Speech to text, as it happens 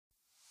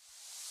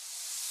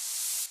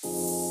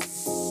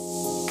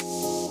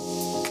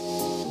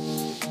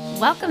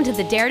Welcome to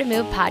the Dare to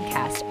Move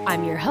podcast.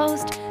 I'm your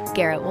host,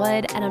 Garrett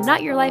Wood, and I'm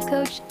not your life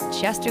coach,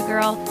 just a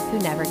girl who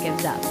never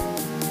gives up.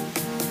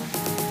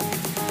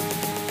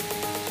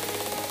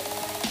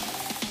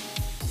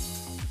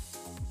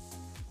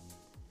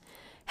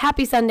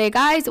 Happy Sunday,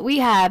 guys. We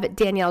have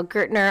Danielle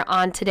Gertner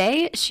on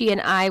today. She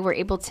and I were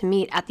able to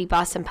meet at the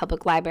Boston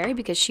Public Library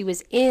because she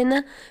was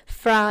in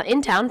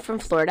town from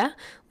Florida.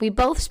 We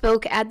both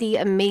spoke at the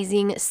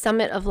amazing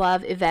Summit of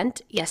Love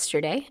event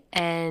yesterday,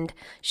 and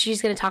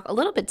she's going to talk a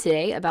little bit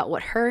today about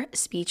what her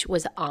speech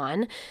was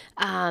on.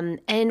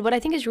 And what I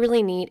think is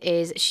really neat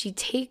is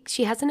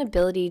she has an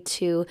ability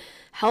to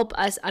help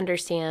us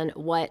understand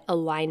what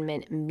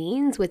alignment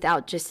means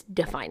without just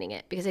defining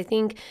it, because I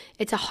think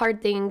it's a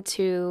hard thing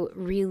to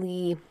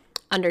really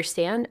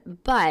understand,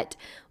 but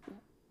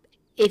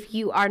if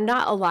you are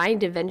not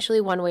aligned eventually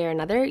one way or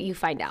another, you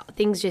find out.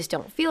 Things just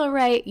don't feel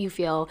right. You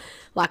feel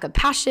lack of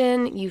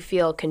passion. You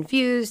feel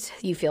confused.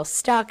 You feel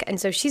stuck. And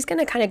so she's going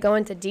to kind of go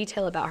into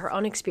detail about her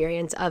own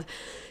experience of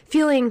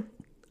feeling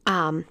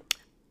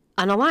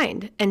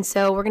unaligned. And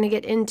so we're going to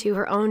get into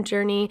her own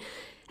journey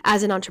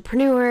as an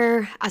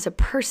entrepreneur, as a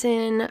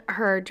person,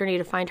 her journey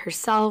to find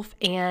herself,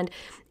 and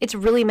it's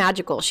really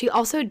magical. She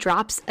also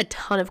drops a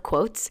ton of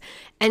quotes,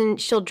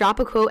 and she'll drop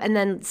a quote and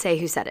then say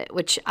who said it,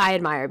 which I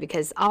admire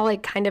because I'll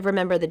kind of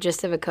remember the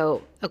gist of a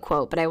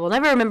quote, but I will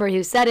never remember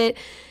who said it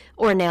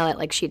or nail it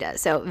like she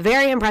does. So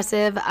very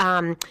impressive.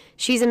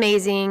 She's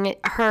amazing.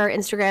 Her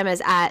Instagram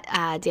is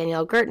at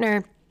Danielle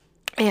Gertner,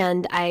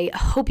 and I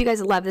hope you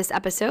guys love this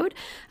episode.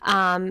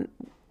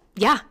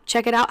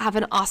 Check it out. Have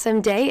an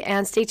awesome day,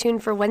 and stay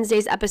tuned for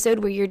Wednesday's episode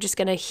where you're just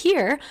going to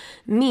hear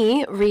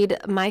me read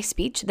my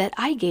speech that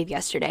I gave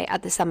yesterday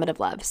at the Summit of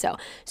Love. So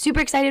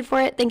super excited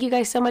for it. Thank you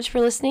guys so much for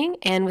listening.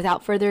 And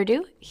without further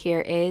ado,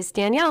 here is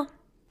Danielle.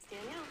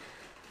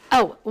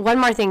 Oh, one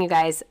more thing, you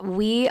guys.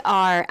 We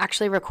are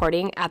actually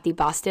recording at the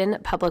Boston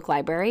Public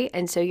Library,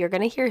 and so you're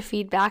going to hear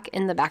feedback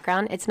in the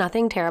background. It's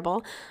nothing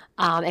terrible,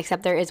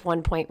 except there is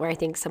one point where I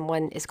think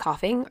someone is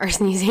coughing or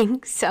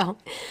sneezing, so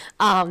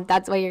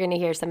that's why you're going to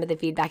hear some of the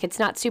feedback. It's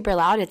not super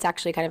loud. It's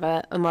actually kind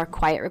of a more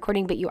quiet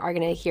recording, but you are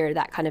going to hear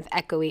that kind of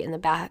echoey in the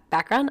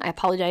background. I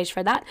apologize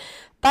for that,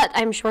 but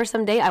I'm sure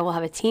someday I will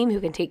have a team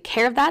who can take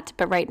care of that,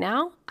 but right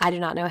now, I do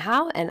not know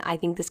how, and I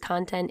think this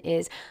content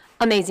is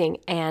amazing,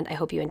 and I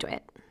hope you enjoy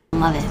it.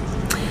 Love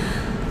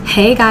it.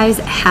 Hey guys,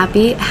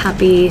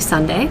 happy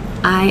Sunday.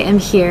 I am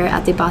here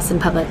at the Boston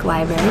Public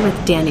Library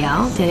with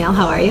Danielle. Danielle,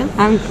 how are you?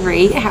 I'm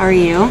great. How are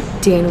you?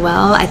 Doing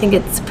well. I think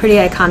it's pretty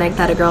iconic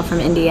that a girl from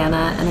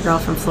Indiana and a girl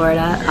from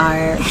Florida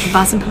are at the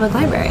Boston Public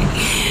Library.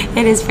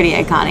 It is pretty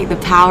iconic. The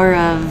power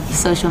of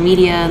social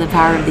media, the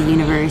power of the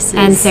universe.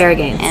 And Sarah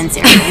Gaines.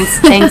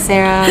 Thanks,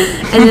 Sarah.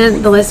 And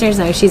then the listeners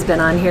know she's been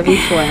on here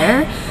before.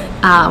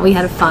 We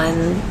had a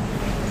fun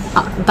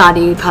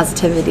body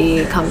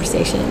positivity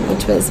conversation,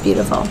 which was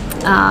beautiful.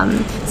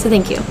 So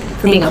thank you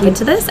for being open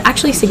to this,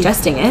 actually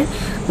suggesting it,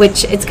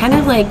 which it's kind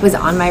of like was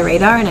on my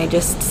radar, and I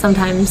just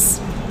sometimes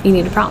you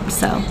need a prompt.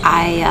 So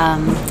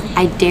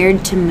I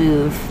dared to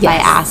move by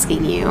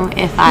asking you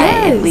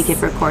if we could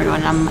record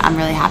one. I'm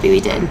really happy we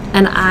did.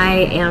 And I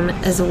am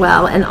as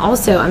well. And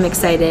also I'm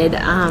excited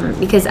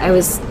because I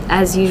was,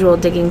 as usual,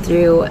 digging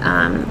through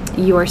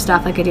your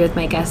stuff like I do with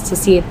my guests to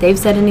see if they've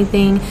said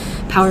anything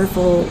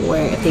powerful or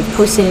if they've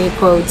posted any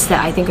quotes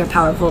that I think are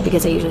powerful,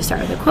 because I usually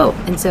start with a quote.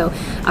 And so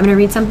I'm going to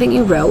read something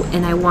you wrote,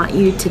 and I want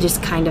you to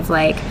just kind of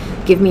like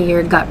give me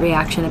your gut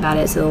reaction about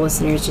it so the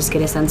listeners just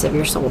get a sense of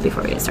your soul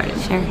before we get started.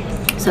 Sure.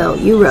 So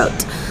you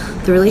wrote,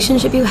 "The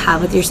relationship you have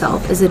with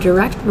yourself is a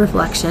direct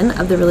reflection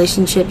of the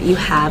relationship you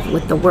have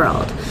with the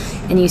world."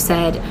 And you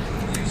said,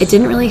 "It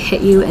didn't really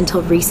hit you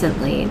until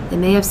recently. It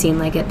may have seemed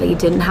like it, but you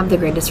didn't have the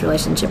greatest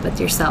relationship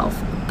with yourself.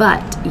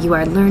 But you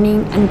are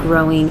learning and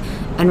growing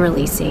and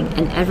releasing.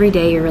 And every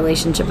day your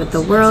relationship with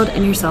the world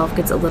and yourself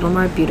gets a little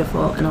more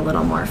beautiful and a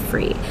little more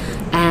free."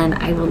 And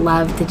I would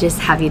love to just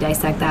have you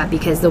dissect that,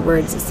 because the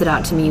words that stood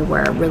out to me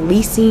were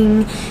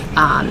releasing,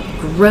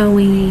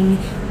 growing,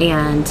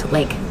 and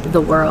like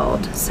the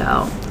world.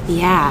 So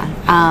yeah,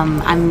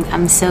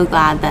 I'm so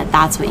glad that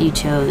that's what you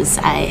chose.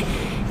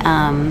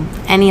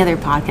 Any other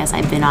podcast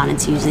I've been on,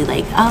 it's usually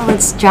like, oh,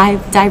 let's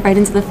dive right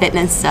into the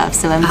fitness stuff.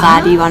 So I'm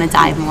glad you want to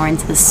dive more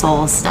into the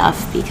soul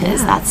stuff,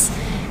 because that's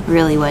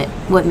really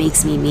what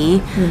makes me me.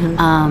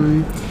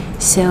 Mm-hmm.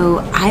 So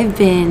I've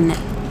been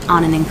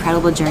on an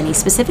incredible journey,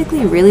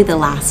 specifically really the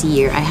last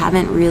year. I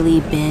haven't really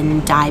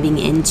been diving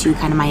into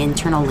kind of my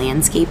internal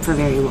landscape for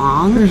very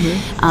long.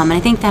 Mm-hmm. And I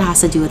think that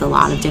has to do with a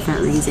lot of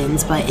different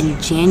reasons. But in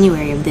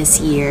January of this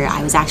year,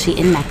 I was actually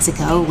in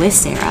Mexico with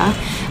Sarah.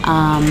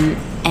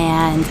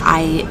 And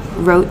I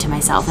wrote to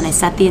myself, and I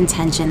set the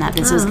intention that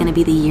this was going to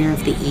be the year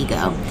of the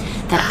ego,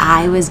 that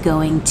I was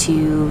going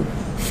to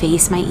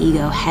face my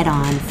ego head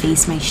on,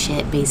 face my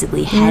shit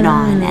basically head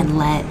on, and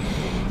let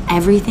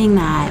everything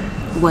that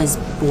was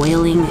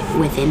boiling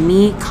within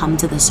me come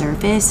to the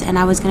surface, and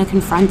I was going to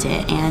confront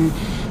it and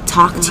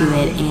talk to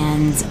it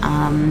and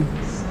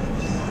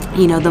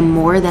you know, the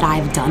more that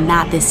I've done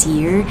that this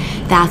year,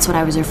 that's what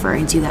I was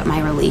referring to, that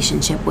my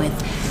relationship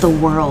with the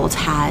world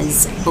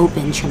has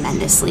opened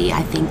tremendously.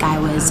 I think I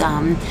was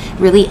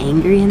really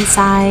angry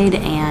inside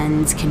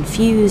and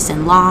confused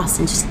and lost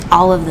and just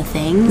all of the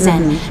things.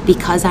 And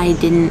because I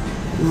didn't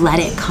let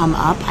it come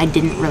up, I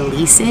didn't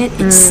release it,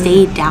 it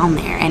stayed down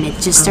there, and it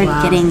just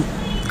started getting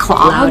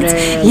clogged.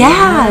 Louder.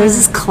 Yeah, it was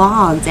just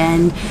clogged.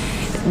 And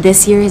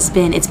this year it's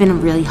been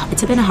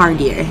a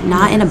hard year,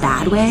 not in a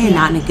bad way,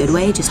 not in a good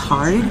way, just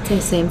hard. It's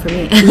the same for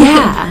me.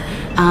 Yeah.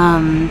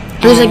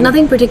 There's like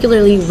nothing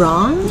particularly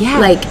wrong. Yeah.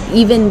 Like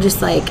even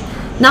just like,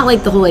 not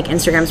like the whole like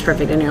Instagram's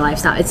perfect in your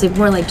life. It's like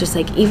more like just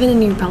like even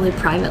in your probably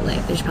private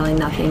life, there's probably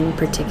nothing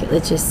particular.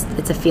 It's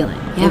a feeling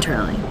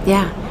internally.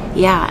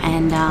 Yeah.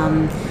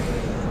 And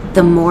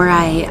the more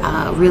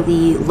I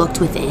really looked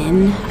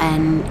within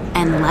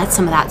and let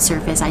some of that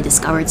surface, I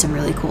discovered some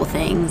really cool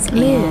things.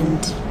 And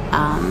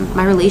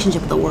my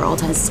relationship with the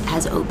world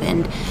has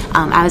opened.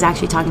 I was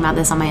actually talking about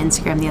this on my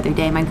Instagram the other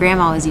day. My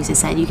grandma always used to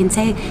say, you can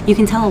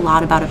tell a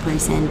lot about a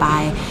person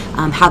by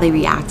how they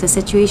react to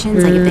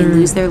situations. Like if they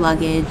lose their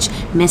luggage,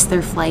 miss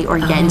their flight, or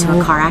get into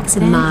a car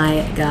accident.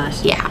 My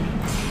gosh. Yeah.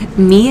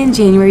 Me in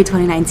January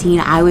 2019,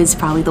 I was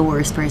probably the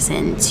worst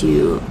person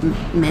to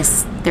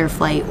miss their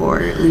flight or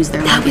lose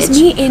their luggage. That was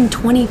me in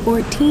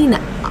 2014.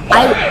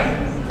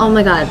 Oh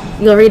my God,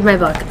 you'll read my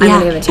book. I'm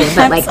gonna give it to you.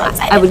 But like,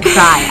 I would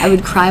cry. I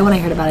would cry when I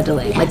heard about a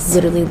delay. Like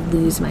literally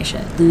lose my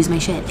shit.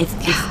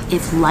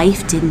 If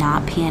life did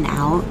not pan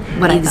out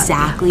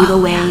exactly the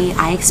way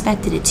I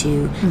expected it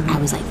to, I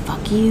was like,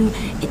 fuck you.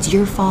 It's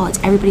your fault. It's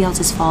everybody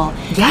else's fault.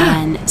 Yeah.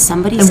 And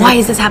somebody said, why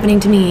is this this happening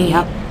to me?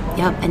 Yep.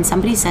 And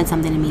somebody said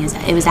something to me.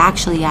 It was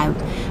actually I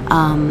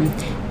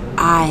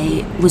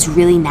was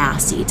really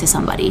nasty to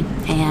somebody,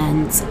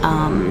 and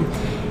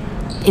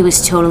it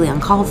was totally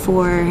uncalled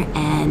for,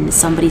 and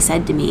somebody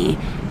said to me,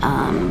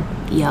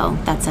 yo,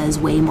 that says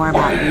way more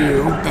about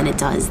you than it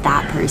does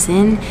that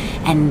person.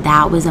 And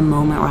that was a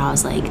moment where I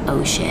was like,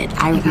 oh shit,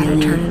 I gotta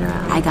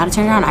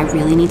turn it around. I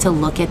really need to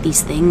look at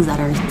these things that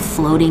are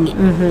floating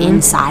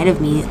inside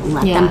of me,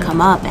 let them come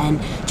up and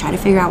try to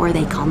figure out where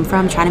they come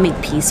from, try to make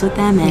peace with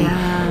them, and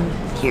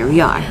here we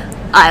are.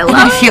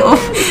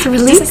 It's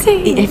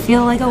releasing. I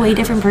feel like a way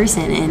different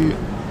person. And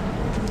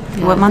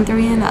what month are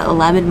we in?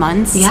 11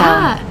 months.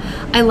 Yeah. So.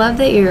 I love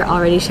that you're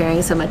already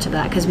sharing so much of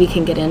that, because we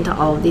can get into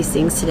all of these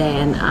things today.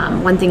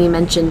 And one thing you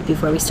mentioned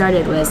before we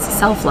started was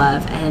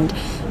self-love. And,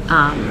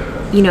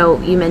 you know,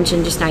 you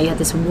mentioned just now you had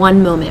this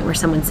one moment where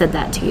someone said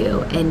that to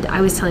you. And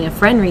I was telling a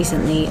friend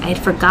recently, I had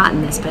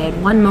forgotten this, but I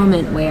had one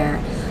moment where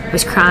I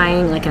was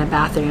crying like in a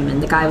bathroom,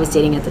 and the guy I was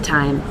dating at the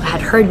time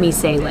had heard me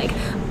say like,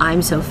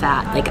 I'm so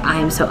fat, like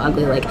I'm so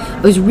ugly. Like I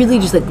was really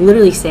just like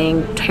literally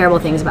saying terrible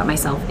things about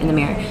myself in the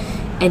mirror.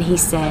 And he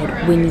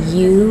said,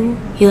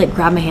 he like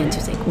grabbed my hand. He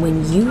was like,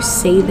 when you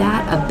say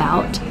that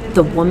about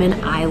the woman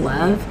I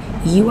love,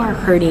 you are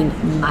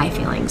hurting my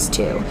feelings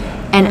too.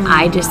 And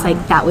I just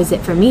like, that was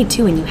it for me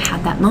too. And you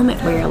had that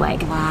moment where you're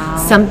like,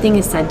 something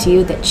is said to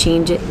you that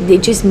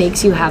it just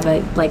makes you have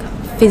a like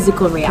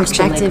physical reaction.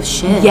 Perspective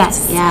shift.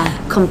 Yes.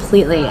 Yeah.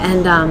 Completely.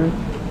 And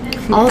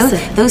also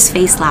those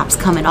face slaps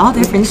come in all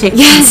different shapes.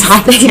 Yes,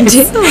 they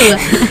do.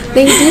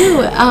 They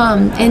do.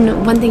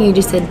 And one thing you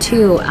just said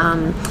too,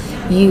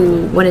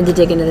 you wanted to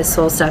dig into the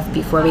soul stuff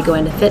before we go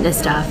into fitness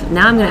stuff.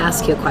 Now I'm going to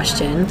ask you a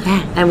question,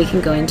 and we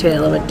can go into it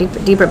a little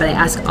bit deeper, but I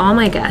ask all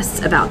my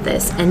guests about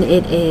this, and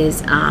it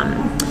is,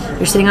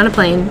 you're sitting on a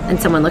plane, and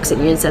someone looks at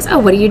you and says, oh,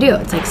 what do you do?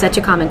 It's like such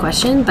a common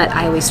question, but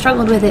I always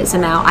struggled with it, so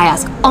now I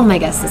ask all my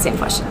guests the same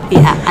question.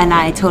 Yeah, and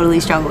I totally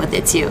struggle with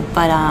it too,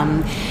 but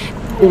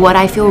what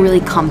I feel really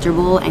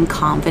comfortable and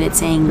confident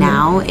saying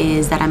now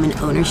is that I'm an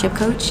ownership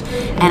coach,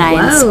 and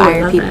I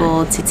inspire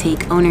people to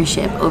take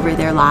ownership over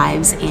their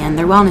lives and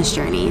their wellness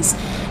journeys.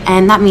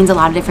 And that means a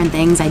lot of different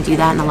things. I do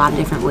that in a lot of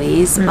different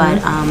ways, but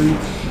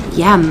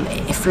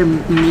for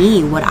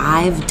me, what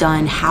I've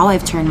done, how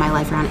I've turned my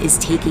life around is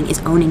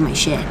owning my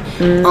shit.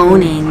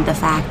 Owning the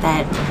fact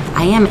that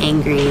I am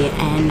angry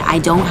and I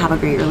don't have a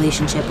great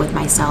relationship with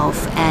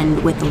myself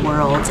and with the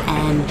world,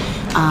 and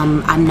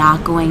I'm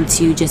not going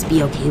to just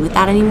be okay with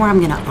that anymore. I'm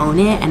going to own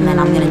it, and then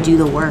I'm going to do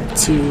the work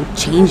to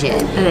change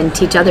it. And then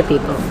teach other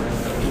people.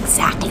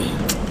 Exactly.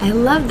 I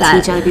love that.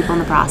 Teach other people in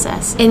the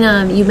process.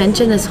 And you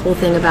mentioned this whole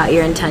thing about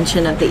your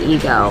intention of the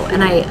ego,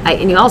 and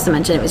and you also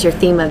mentioned it was your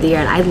theme of the year.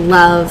 And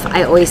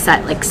I always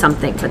set like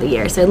something for the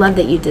year, so I love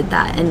that you did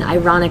that. And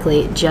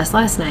ironically, just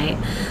last night,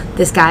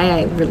 this guy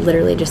I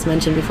literally just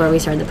mentioned before we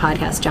started the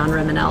podcast, John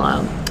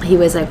Romanello, he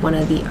was like one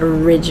of the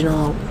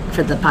original,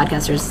 for the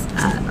podcasters,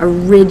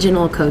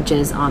 original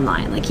coaches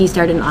online. Like he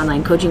started an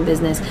online coaching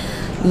business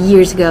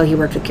years ago. He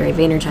worked with Gary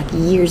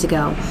Vaynerchuk years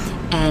ago.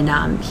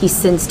 And he's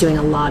since doing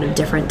a lot of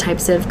different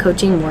types of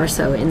coaching, more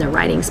so in the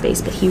writing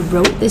space. But he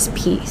wrote this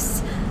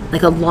piece,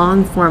 like a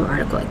long form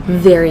article, like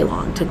very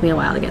long, took me a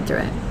while to get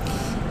through it,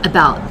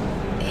 about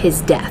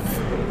his death.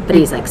 but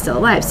he's like still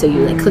alive. So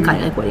you like click on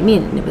it, like, what do you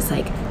mean? And it was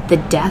like the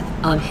death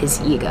of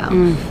his ego.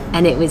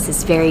 And it was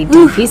this very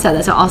deep piece of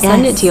that. So I'll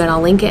send it to you, and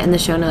I'll link it in the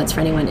show notes for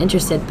anyone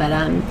interested. But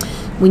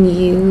when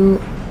you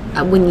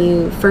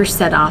first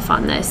set off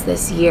on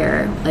this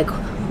year, like,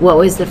 what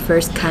was the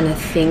first kind of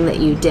thing that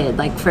you did,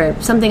 like for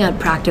something on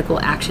practical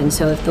action?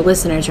 So if the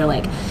listeners are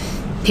like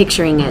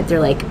picturing it,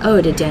 they're like,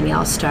 oh, did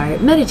Danielle start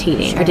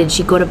meditating? Or did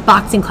she go to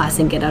boxing class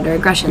and get out her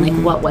aggression? Like,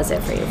 what was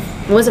it for you?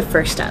 What was the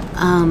first step?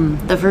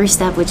 The first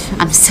step, which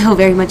I'm still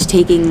very much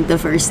taking the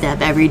first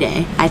step every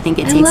day. I think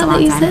it takes a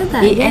long time. Said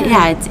that.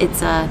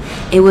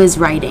 It was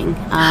writing.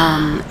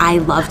 I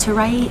love to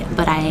write,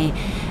 but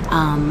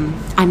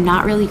I'm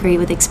not really great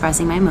with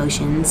expressing my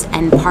emotions,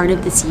 and part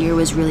of this year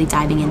was really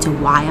diving into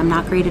why I'm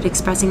not great at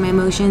expressing my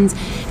emotions.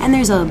 And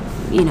there's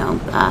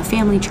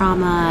family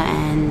trauma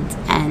and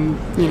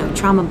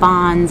trauma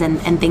bonds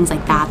and things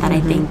like that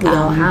I think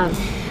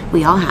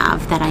we all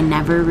have that I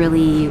never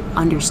really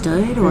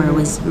understood or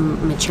was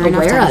mature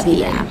enough to of.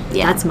 Yeah,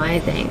 that's my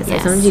thing. It's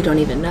like sometimes you don't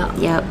even know.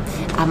 Yep.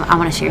 I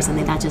want to share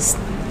something that just.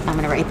 I'm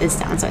going to write this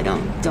down so I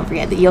don't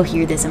forget that. You'll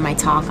hear this in my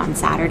talk on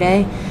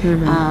Saturday.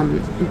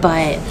 The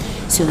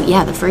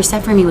first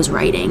step for me was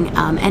writing.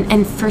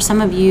 And for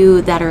some of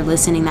you that are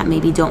listening that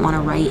maybe don't want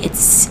to write,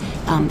 it's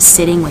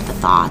sitting with the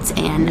thoughts.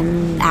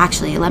 And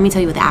actually, let me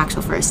tell you what the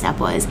actual first step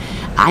was.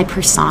 I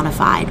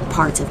personified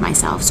parts of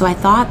myself. So I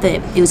thought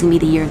that it was going to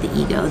be the year of the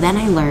ego. Then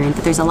I learned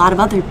that there's a lot of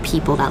other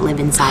people that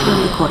live inside of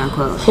me, quote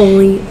unquote.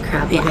 Holy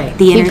crap. Yeah, okay.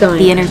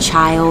 the inner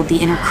child, the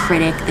inner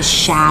critic, the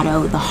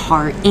shadow, the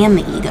heart, and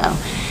the ego.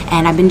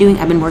 And I've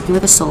been working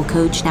with a soul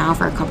coach now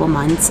for a couple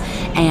months,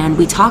 and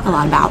we talk a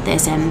lot about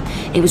this, and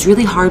it was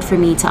really hard for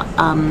me to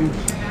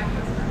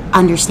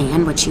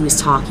understand what she was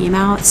talking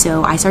about.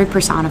 So I started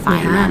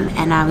personifying them,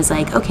 and I was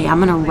like, okay, I'm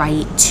gonna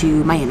write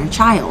to my inner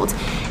child.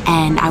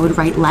 And I would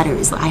write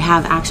letters. I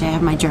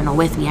have my journal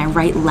with me. I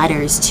write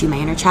letters to my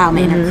inner child,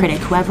 my inner critic,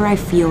 whoever I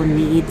feel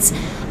needs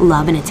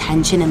love and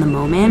attention in the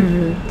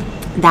moment.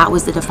 That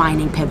was the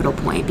defining pivotal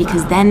point,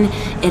 because then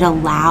it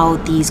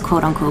allowed these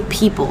quote unquote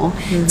people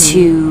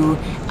to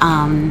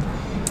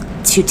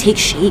take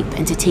shape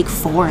and to take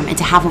form and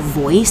to have a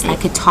voice that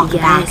could talk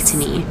back to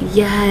me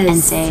and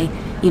say,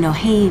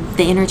 hey,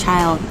 the inner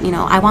child,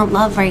 I want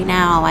love right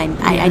now.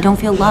 I don't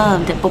feel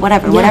loved, but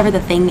whatever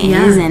the thing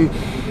is. And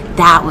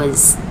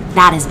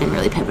that has been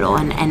really pivotal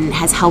and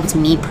has helped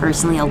me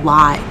personally a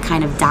lot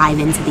kind of dive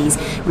into these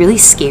really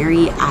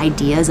scary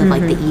ideas of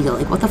like the ego.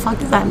 Like, what the fuck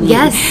does that mean?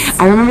 Yes.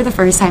 I remember the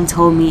first time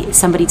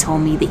somebody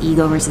told me the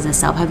ego versus the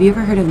self. Have you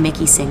ever heard of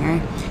Mickey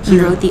Singer? He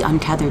wrote The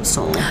Untethered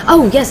Soul.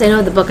 Oh, yes, I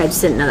know the book. I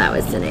just didn't know that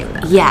was the name of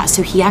it. Yeah,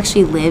 so he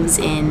actually lives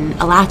in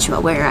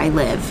Alachua, where I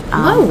live,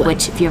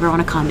 which if you ever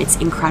want to come, it's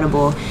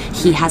incredible.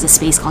 He has a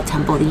space called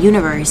Temple of the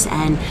Universe,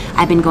 and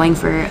I've been going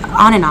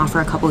on and off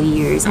for a couple of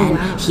years,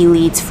 he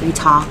leads free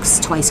talks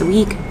twice a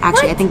week.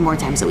 Actually, I think more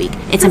times a week.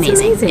 It's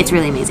amazing. It's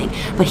really amazing.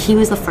 But he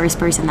was the first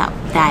person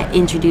that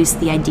introduced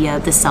the idea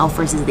of the self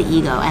versus the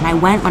ego. And I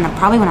went when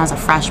I was a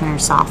freshman or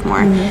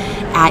sophomore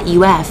at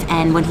UF,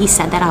 and when he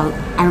said that out,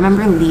 I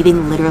remember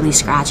leaving literally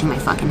scratching my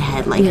fucking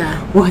head, like,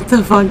 what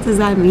the fuck does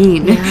that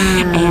mean?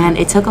 And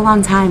it took a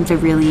long time to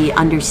really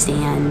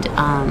understand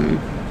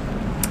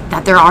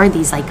that there are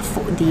these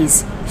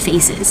these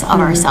faces of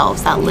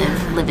ourselves that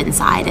live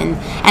inside,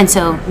 and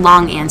so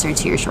long answer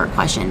to your short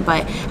question,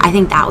 but I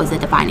think that was the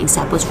defining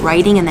step, was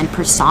writing and then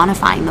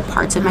personifying the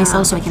parts of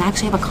myself so I can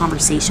actually have a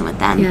conversation with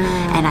them,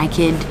 and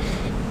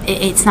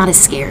it's not as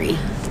scary.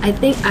 I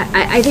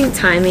think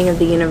timing of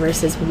the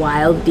universe is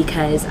wild,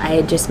 because I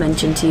had just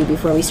mentioned to you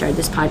before we started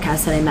this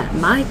podcast that I met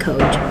my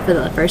coach for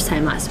the first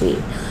time last week,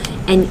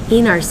 and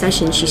in our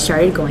session she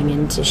started going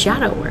into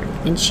shadow work,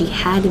 and she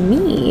had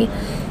me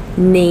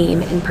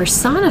name and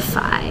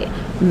personify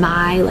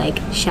my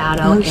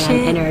shadow and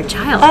inner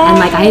child,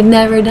 and I had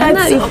never done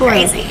that before.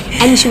 Crazy.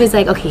 And she was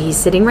like, okay, he's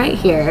sitting right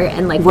here,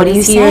 and what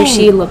does he or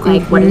she look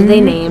like? What are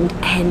they named?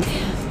 And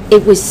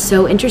it was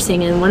so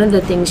interesting. And one of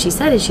the things she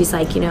said is, she's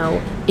like,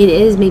 it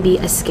is maybe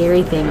a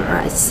scary thing or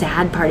a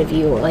sad part of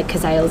you,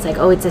 because I was like,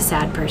 oh, it's a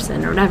sad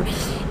person or whatever,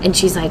 and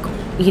she's like,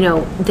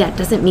 that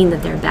doesn't mean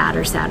that they're bad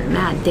or sad or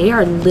mad. They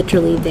are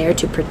literally there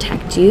to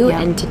protect you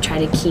and to try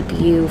to keep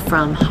you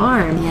from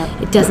harm.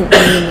 It doesn't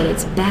mean that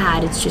it's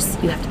bad. It's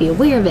just you have to be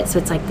aware of it. So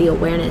it's the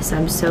awareness. So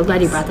I'm so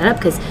glad you brought that up,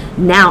 because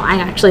now I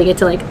actually get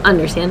to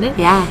understand it.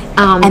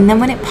 And then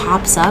when it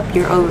pops up,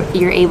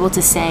 you're able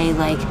to say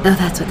oh,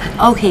 that's what that is.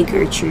 Okay,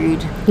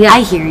 Gertrude,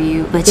 I hear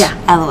you, but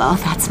LOL,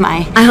 that's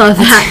my I love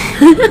that.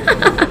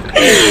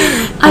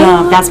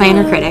 That's my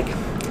inner critic.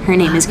 Her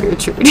name is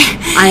Gertrude.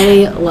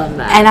 I love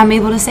that. And I'm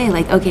able to say,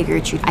 okay,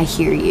 Gertrude, I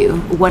hear you.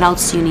 What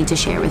else do you need to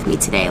share with me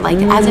today?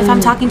 As if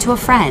I'm talking to a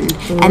friend.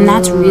 And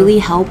that's really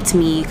helped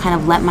me kind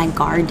of let my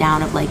guard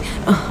down of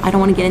I don't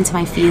want to get into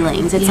my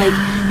feelings. It's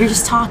you're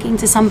just talking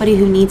to somebody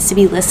who needs to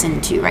be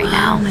listened to right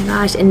now. Oh my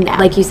gosh. And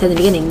like you said in the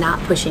beginning,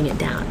 not pushing it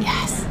down.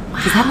 Yes.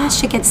 Because that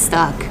shit gets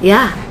stuck.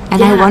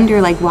 And I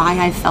wonder, like, why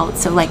I felt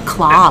so, like,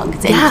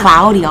 clogged and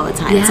cloudy all the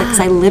time. It's like, because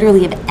I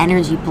literally have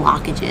energy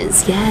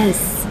blockages.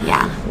 Yes.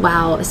 Yeah.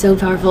 Wow, so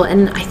powerful.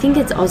 And I think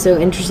it's also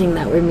interesting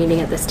that we're meeting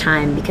at this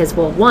time because,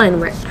 well, one,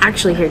 we're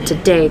actually here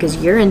today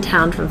because you're in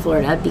town from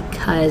Florida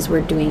because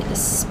we're doing a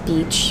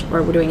speech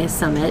or we're doing a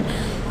summit.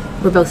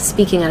 We're both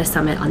speaking at a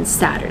summit on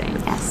Saturday.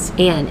 Yes.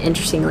 And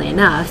interestingly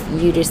enough,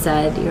 you just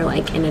said you're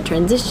like in a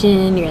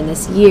transition, you're in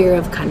this year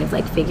of kind of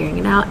like figuring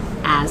it out,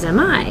 as am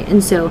I.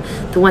 And so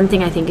the one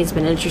thing I think has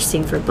been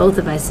interesting for both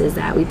of us is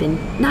that we've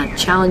been not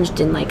challenged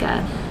in like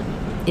a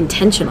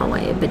intentional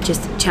way, but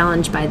just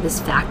challenged by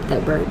this fact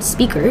that we're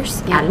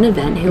speakers at an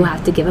event who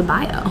have to give a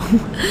bio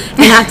and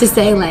have to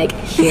say like,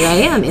 here I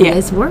am in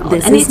this world.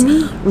 This and is it's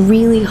me.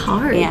 really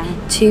hard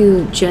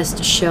to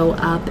just show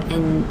up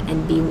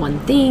and be one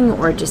thing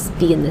or just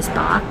be in this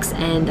box.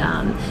 And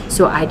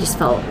so I just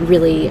felt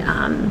really,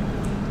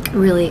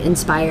 really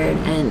inspired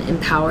and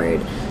empowered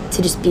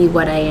to just be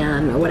what I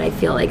am or what I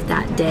feel like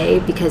that day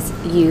because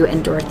you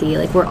and Dorothy,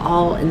 like we're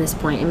all in this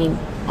point, I mean,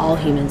 all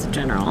humans in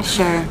general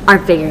are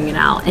figuring it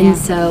out. And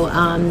so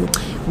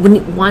would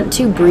you want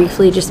to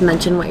briefly just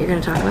mention what you're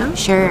going to talk about?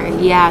 Sure,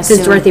 yeah.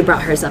 Because Dorothy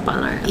brought hers up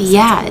on our episode.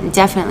 Yeah,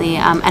 definitely.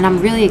 And I'm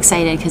really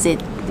excited because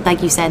it,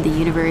 like you said, the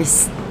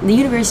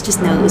universe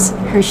just knows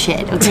her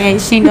shit, okay?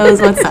 She knows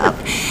what's up.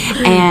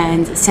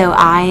 And so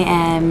I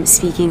am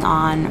speaking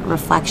on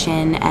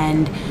reflection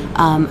and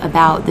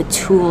about the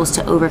tools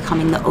to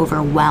overcoming the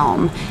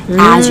overwhelm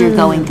as you're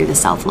going through the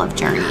self-love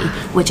journey,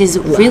 which is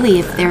really,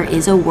 if there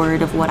is a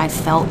word of what I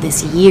felt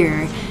this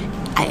year,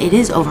 it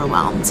is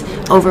overwhelmed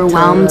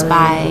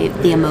by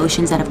the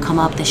emotions that have come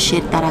up, the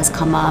shit that has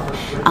come up,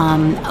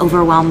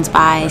 overwhelmed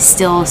by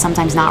still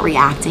sometimes not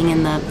reacting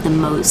in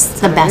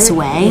the best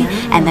way,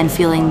 and then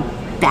feeling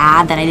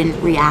bad that I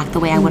didn't react the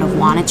way I would have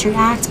wanted to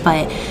react.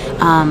 But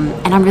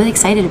and I'm really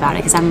excited about it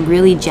because I'm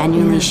really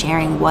genuinely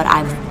sharing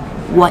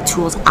what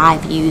tools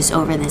I've used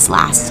over this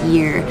last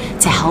year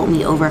to help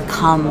me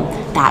overcome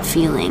that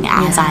feeling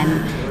as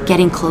I'm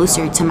getting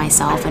closer to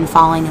myself and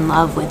falling in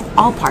love with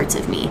all parts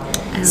of me.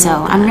 So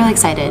I'm really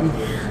excited.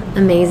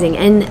 Amazing.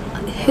 And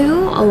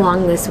who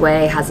along this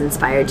way has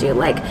inspired you?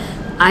 Like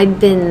I've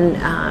been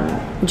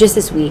just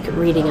this week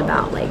reading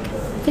about like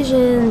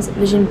visions,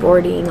 vision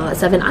boarding, all that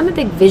stuff. And I'm a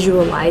big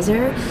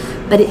visualizer,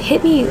 but it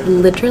hit me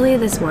literally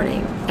this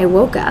morning. I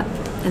woke up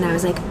and I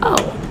was like,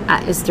 oh,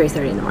 it was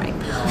 3:30 in the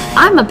morning.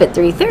 I'm up at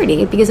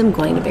 3:30 because I'm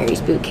going to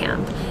Barry's boot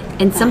camp.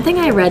 And something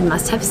I read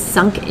must have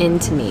sunk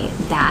into me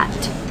that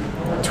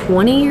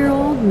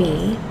 20-year-old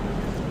me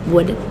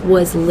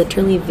was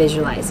literally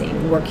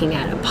visualizing working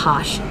at a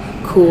posh,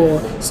 cool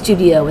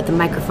studio with a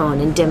microphone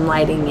and dim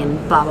lighting and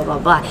blah, blah, blah,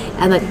 blah.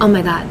 And like, oh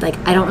my God, like,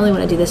 I don't really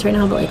want to do this right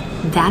now, but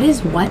like, that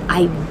is what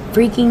I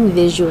freaking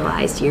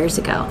visualized years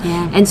ago.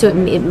 And so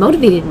it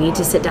motivated me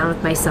to sit down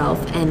with myself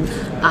and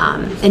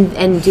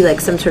do like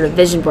some sort of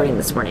vision boarding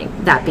this morning.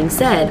 That being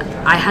said,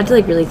 I had to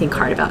like really think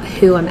hard about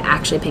who I'm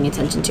actually paying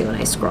attention to when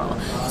I scroll.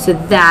 So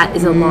that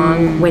is a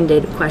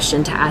long-winded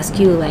question to ask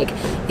you, like,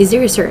 is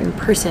there a certain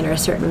person or a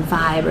certain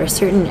vibe or a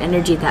certain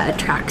energy that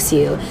attracts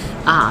you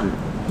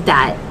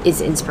that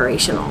is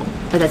inspirational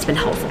or that's been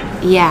helpful?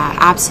 Yeah,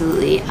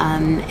 absolutely.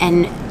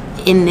 And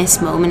in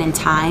this moment in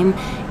time,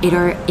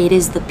 it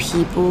is the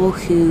people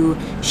who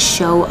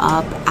show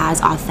up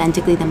as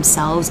authentically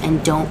themselves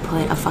and don't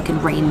put a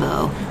fucking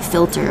rainbow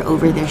filter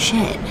over their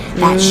shit,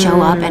 that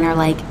show up and are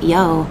like,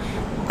 yo,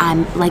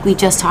 I'm, like we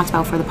just talked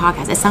about for the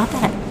podcast, it's not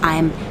that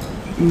I'm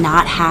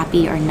not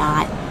happy or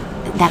not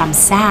that I'm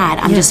sad,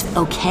 I'm just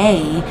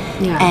okay.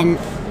 And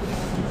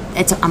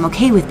I'm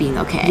okay with being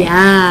okay.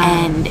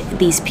 And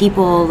these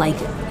people, like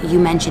you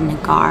mentioned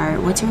Nagar,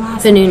 what's her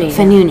last name?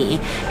 Fanuni.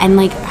 And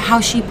like how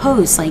she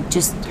posts, like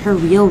just her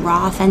real,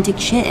 raw, authentic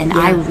shit. And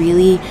I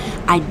really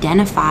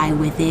identify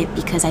with it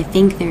because I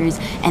think there's,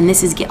 and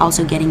this is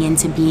also getting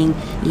into being,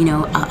 you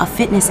know, a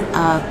fitness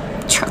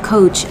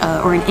coach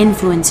or an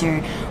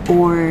influencer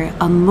or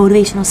a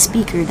motivational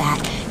speaker,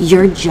 that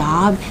your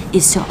job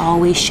is to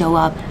always show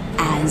up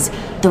as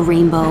the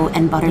rainbow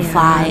and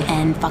butterfly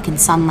and fucking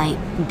sunlight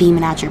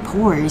beaming out your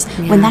pores,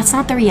 when that's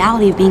not the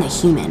reality of being a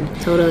human.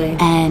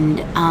 And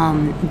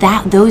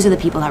those are the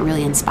people that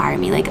really inspire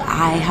me. Like,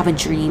 I have a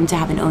dream to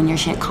have an Own Your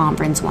Shit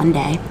conference one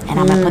day, and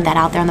I'm gonna put that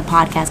out there on the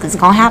podcast because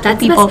it's gonna happen.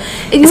 People,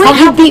 you know what,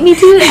 you beat me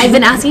to it. I've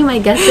been asking my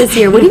guests this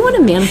year, what do you want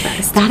to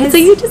manifest? That is, so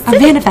you just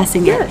I'm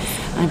manifesting it.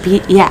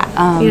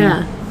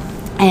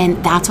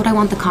 And that's what I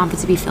want the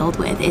conference to be filled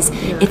with. Is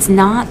it's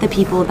not the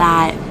people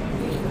that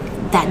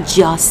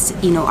just,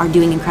 you know, are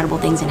doing incredible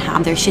things and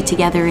have their shit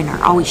together and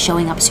are always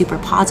showing up super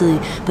positively,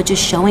 but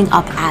just showing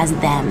up as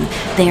them.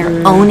 They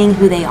are owning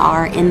who they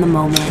are in the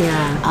moment.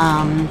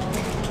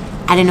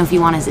 I don't know if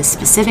you want as a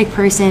specific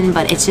person,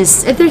 but it's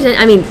just... If there's,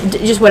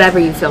 just whatever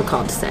you feel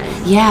called to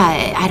say.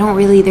 Yeah, I don't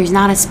really, there's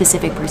not a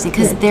specific person,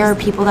 because there are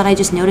people that I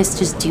just notice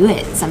just do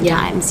it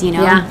sometimes, you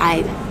know?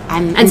 Yeah.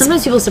 And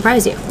sometimes people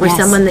surprise you, where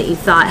someone that you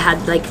thought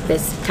had like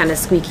this kind of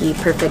squeaky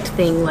perfect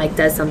thing like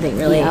does something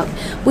really,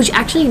 which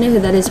actually, you know who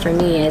that is for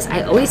me is,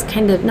 I always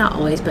kind of, not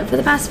always, but for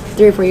the past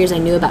 3 or 4 years I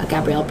knew about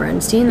Gabrielle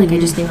Bernstein. Like I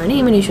just knew her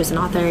name, I knew she was an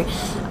author.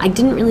 I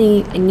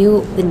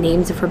knew the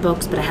names of her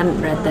books, but I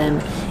hadn't read them.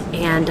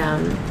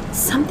 And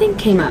something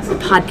came up, a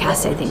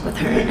podcast I think with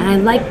her, and I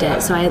liked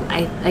it, so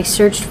I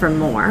searched for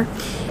more,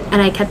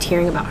 and I kept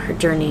hearing about her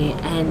journey,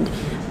 and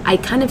I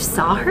kind of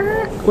saw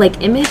her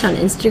like image on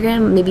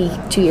Instagram maybe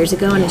 2 years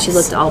ago, and she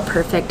looked all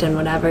perfect and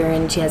whatever,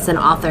 and she has an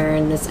author,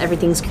 and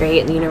everything's great,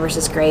 and the universe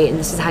is great, and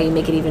this is how you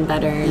make it even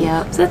better.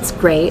 So that's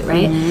great,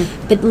 right?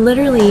 But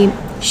literally,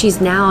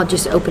 she's now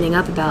just opening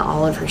up about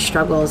all of her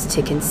struggles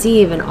to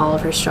conceive and all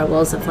of her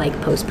struggles of like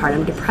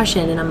postpartum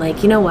depression. And I'm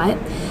like, you know what?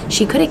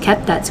 She could have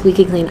kept that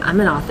squeaky clean. I'm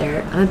an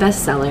author. I'm a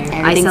bestseller.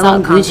 Everything's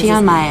all Gucci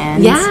on my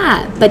end.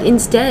 Yeah. But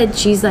instead,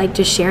 she's like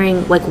just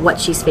sharing like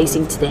what she's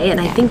facing today. And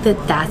I think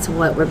that that's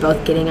what we're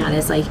both getting at,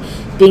 is like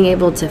being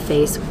able to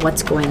face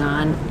what's going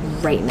on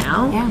right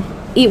now.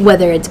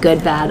 Whether it's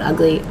good, bad,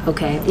 ugly,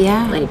 okay.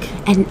 Like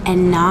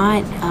and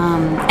not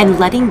and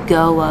letting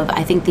go of,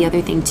 I think the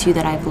other thing too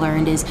that I've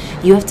learned is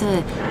you have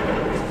to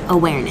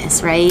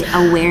awareness, right?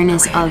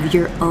 Awareness of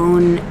your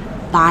own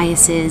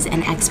biases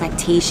and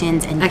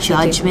expectations and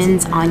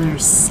judgments on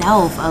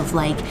yourself, of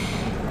like,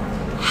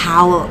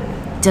 how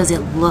does it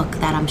look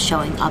that I'm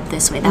showing up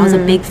this way? That was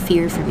a big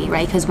fear for me,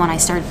 right? Because when I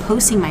started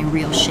posting my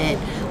real shit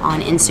on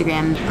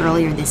Instagram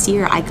earlier this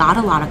year, I got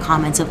a lot of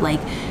comments of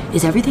like,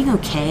 is everything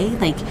okay?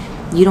 Like,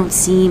 you don't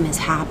seem as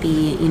happy,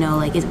 you know,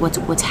 like,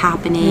 what's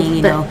happening,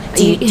 you know,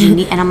 do you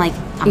need, and I'm like,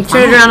 you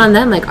turn it around on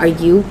them, like, are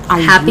you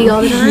happy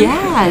all the time?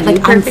 Yeah, like,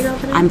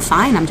 I'm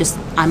fine,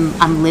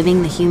 I'm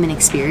living the human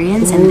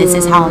experience, and this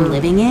is how I'm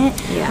living it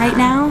right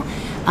now.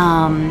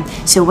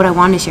 So what I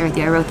wanted to share with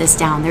you, I wrote this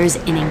down. There's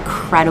an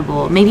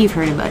incredible, maybe you've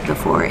heard of it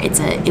before,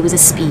 it was a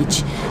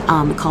speech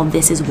called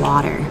This Is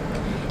Water,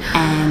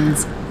 and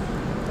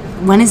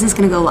when is this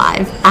going to go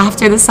live?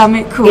 After the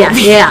summit? Cool. Yeah,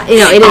 you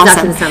know, it is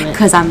after the summit.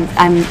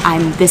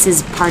 Because this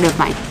is part of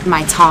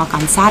my talk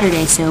on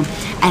Saturday, so,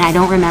 and I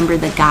don't remember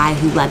the guy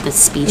who led the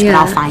speech, but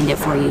I'll find it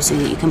for you so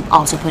that you can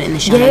also put it in the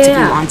show notes if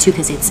you want to,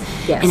 because it's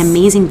an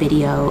amazing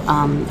video,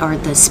 or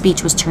the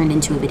speech was turned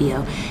into a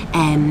video,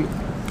 and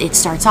it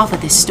starts off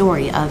with this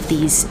story of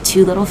these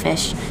 2 little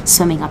fish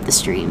swimming up the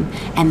stream,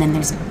 and then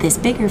there's this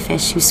bigger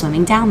fish who's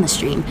swimming down the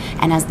stream,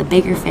 and as the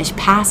bigger fish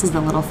passes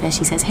the little fish,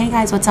 he says, hey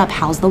guys, what's up,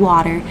 how's the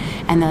water?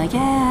 And they're like,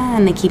 yeah,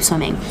 and they keep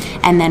swimming,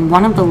 and then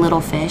one of the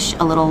little fish,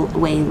 a little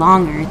way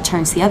longer,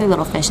 turns to the other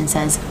little fish and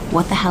says,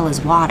 what the hell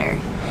is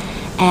water?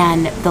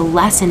 And the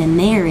lesson in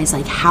there is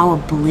like how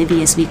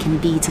oblivious we can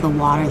be to the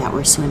water that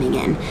we're swimming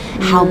in,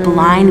 how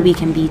blind we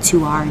can be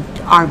to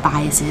our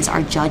biases,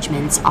 our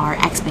judgments, our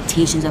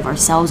expectations of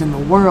ourselves and the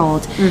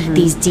world,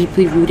 these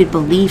deeply rooted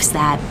beliefs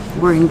that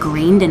were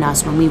ingrained in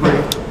us when we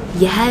were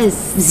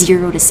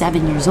 0 to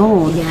 7 years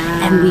old,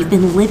 and we've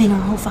been living our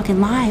whole fucking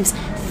lives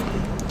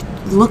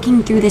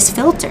looking through this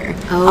filter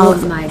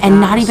and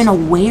not even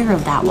aware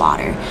of that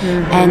water.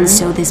 And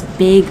so this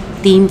big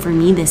theme for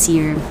me this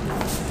year,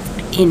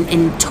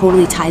 and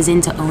totally ties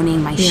into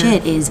owning my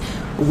shit, is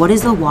what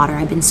is the water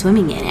I've been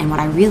swimming in? And what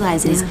I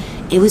realized is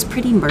it was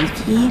pretty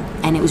murky,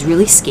 and it was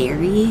really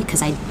scary,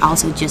 because I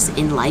also just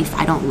in life,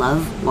 I don't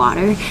love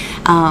water,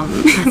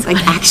 like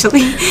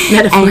actually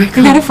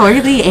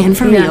metaphorically and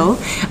for real,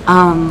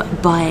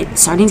 but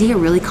starting to get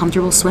really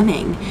comfortable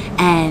swimming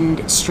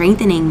and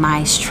strengthening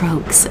my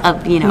strokes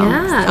of, you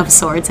know, of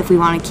sorts, if we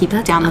want to keep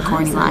down the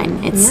corny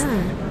line. It's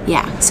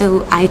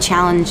so I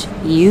challenge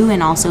you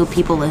and also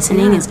people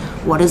listening is,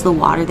 what is the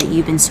water that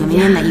you've been swimming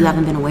in that you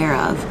haven't been aware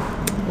of?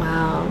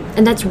 Wow.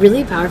 And that's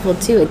really powerful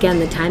too. Again,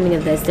 the timing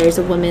of this. There's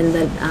a woman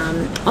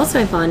that also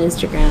I follow on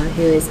Instagram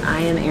who is I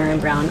Am Erin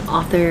Brown,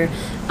 author,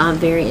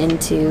 very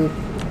into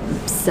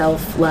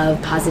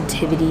self-love,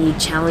 positivity,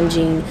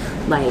 challenging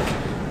like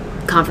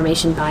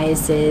confirmation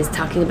biases,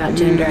 talking about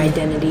gender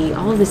identity,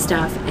 all of this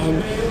stuff.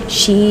 And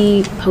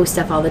she posts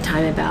stuff all the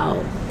time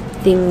about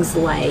things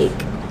like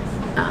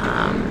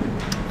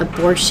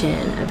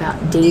abortion,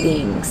 about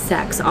dating,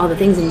 sex, all the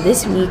things. And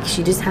this week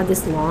she just had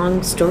this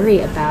long story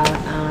about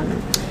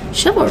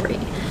chivalry.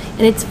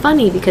 And it's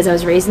funny because I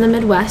was raised in the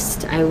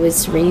Midwest. I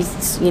was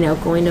raised, you know,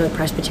 going to a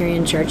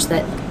Presbyterian church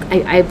that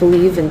I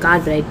believe in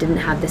God, but I didn't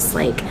have this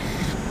like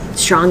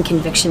strong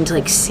conviction to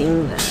like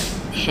sing the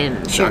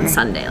hymns on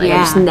Sunday. Like I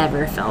just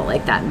never felt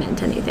like that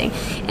meant anything.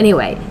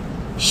 Anyway,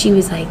 she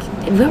was like,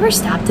 have you ever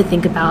stopped to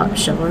think about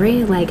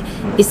chivalry? Like,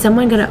 is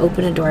someone going to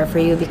open a door for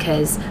you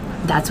because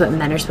that's what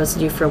men are supposed to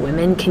do for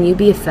women. Can you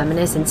be a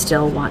feminist and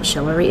still want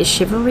chivalry? Is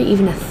chivalry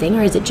even a thing,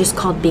 or is it just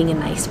called being a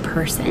nice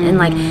person? And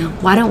like,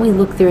 why don't we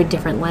look through a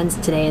different lens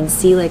today and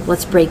see, like,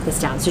 let's break this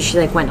down. So she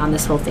like went on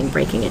this whole thing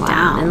breaking it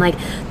down, and like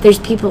there's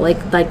people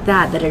like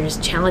that are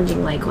just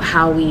challenging like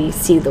how we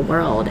see the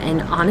world.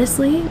 And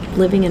honestly,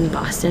 living in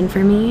Boston for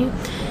me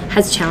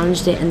has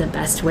challenged it in the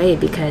best way,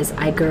 because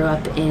I grew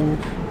up in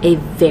a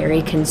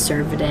very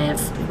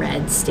conservative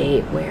red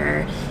state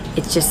where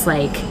it's just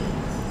like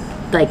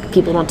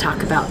people don't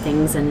talk about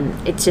things, and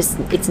it's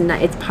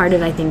part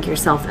of, I think, your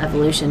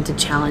self-evolution to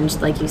challenge,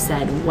 like you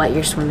said, what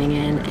you're swimming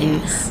in,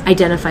 and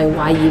identify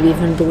why you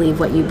even believe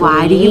what you believe.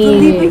 Why do you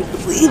believe what you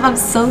believe? I'm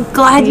so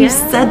glad you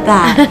said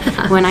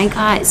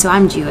that. So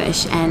I'm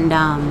Jewish, and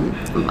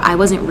I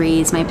wasn't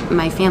raised,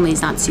 my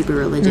family's not super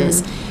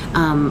religious.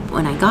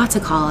 When I got to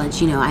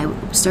college, I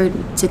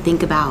started to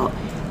think about,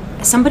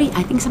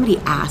 I think somebody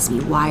asked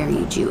me, why are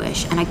you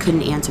Jewish? And I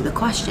couldn't answer the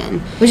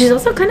question. Which is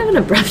also kind of an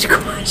abrupt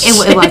question.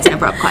 It was an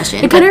abrupt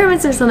question. It kind of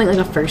reminds me of something like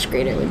a first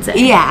grader would say.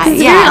 Yeah,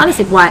 it's very honest,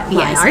 like, why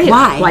are you?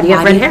 Why do you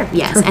have red hair?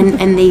 Yes,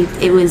 and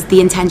it was,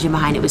 the intention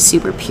behind it was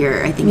super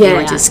pure. I think they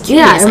were just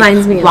curious. Yeah, it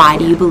reminds me of why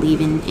do you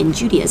believe in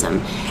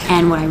Judaism?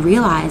 And what I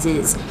realized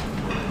is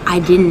I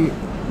didn't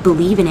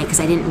believe in it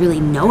because I didn't really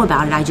know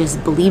about it. I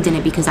just believed in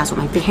it because that's what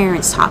my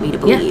parents taught me to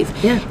believe.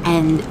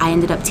 And I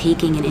ended up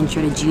taking an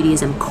Intro to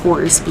Judaism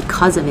course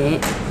because of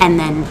it, and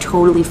then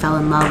totally fell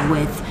in love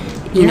with,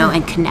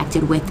 and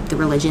connected with the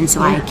religion.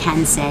 So I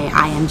can say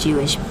I am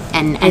Jewish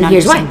and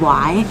understand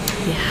why.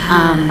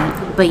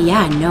 But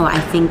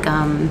I think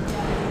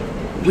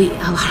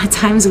a lot of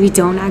times we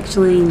don't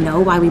actually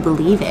know why we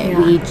believe it.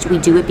 We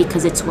do it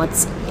because it's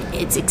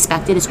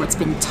expected, it's what's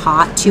been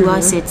taught to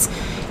us. It's,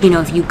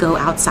 if you go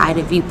outside,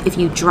 if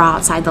you draw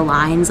outside the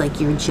lines, like,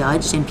 you're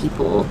judged and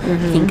people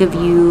think of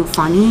you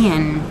funny,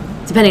 and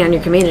depending on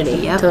your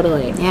community.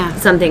 Totally. Yeah.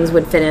 Some things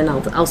would fit in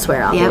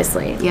elsewhere,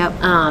 obviously. Yep.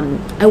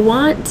 I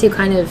want to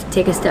kind of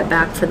take a step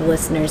back for the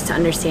listeners to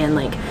understand,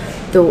 like,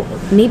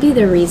 maybe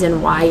the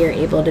reason why you're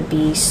able to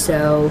be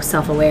so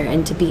self-aware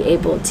and to be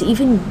able to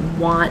even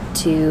want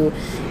to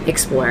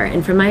explore.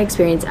 And from my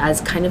experience as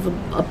kind of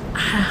I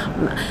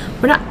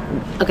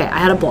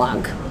had a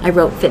blog. I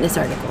wrote fitness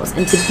articles.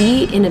 And to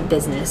be in a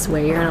business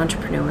where you're an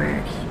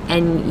entrepreneur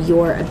and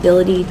your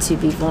ability to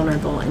be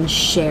vulnerable and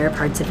share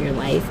parts of your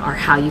life are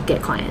how you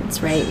get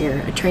clients, right? You're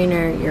a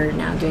trainer, you're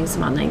now doing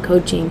some online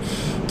coaching.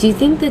 Do you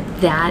think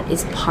that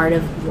is part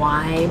of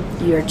why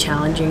you're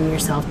challenging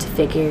yourself to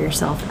figure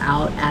yourself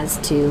out as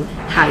to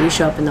how you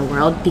show up in the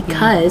world?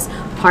 Because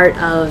part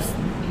of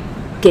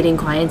getting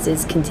clients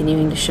is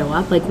continuing to show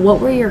up. Like,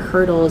 what were your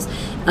hurdles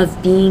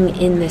of being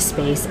in this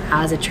space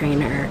as a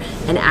trainer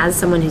and as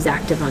someone who's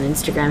active on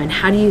Instagram? And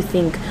how do you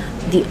think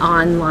the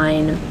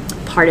online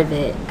part of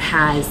it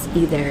has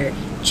either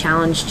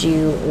challenged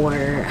you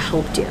or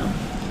helped you?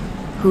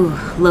 Ooh,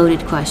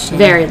 loaded question.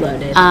 Very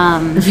loaded.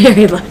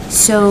 Very loaded.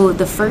 So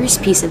the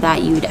first piece of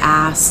that, you'd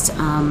asked,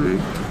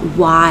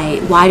 why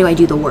do I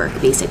do the work,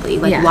 basically?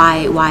 Like,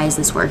 why is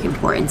this work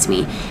important to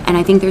me? And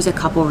I think there's a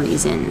couple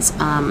reasons,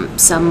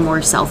 some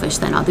more selfish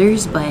than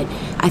others, but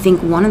I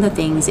think one of the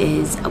things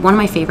is, one of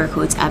my favorite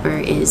quotes ever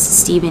is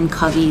Stephen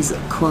Covey's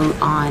quote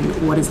on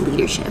what is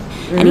leadership.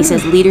 And he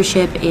says,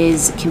 leadership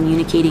is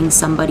communicating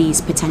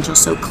somebody's potential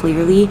so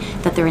clearly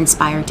that they're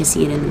inspired to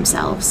see it in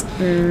themselves.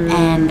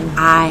 And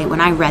when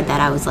I read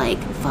that, I was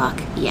like, fuck,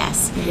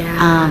 yes.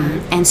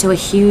 And so a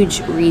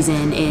huge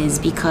reason is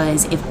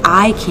because if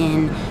I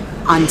can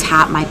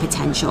untap my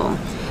potential,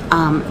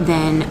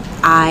 then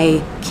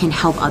I can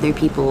help other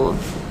people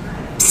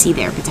see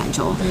their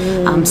potential.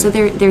 So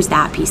there's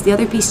that piece. The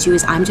other piece too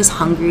is I'm just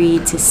hungry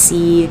to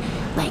see,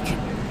 like,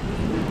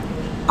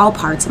 all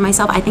parts of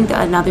myself. I think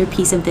that another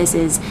piece of this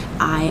is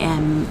I've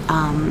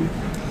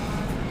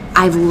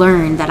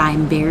learned that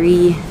I'm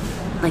very,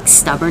 like,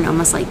 stubborn,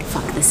 almost like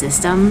fuck the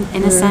system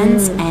in a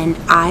sense, and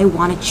I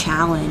want to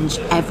challenge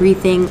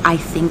everything I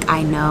think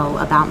I know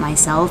about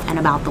myself and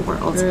about the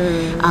world.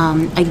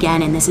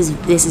 Again, and this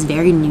is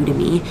very new to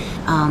me,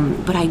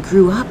 but I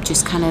grew up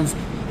just kind of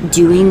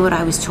doing what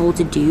I was told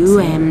to do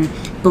and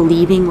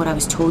believing what I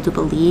was told to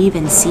believe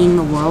and seeing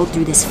the world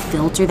through this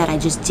filter that I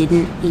just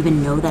didn't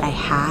even know that I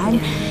had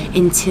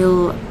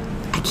until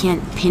I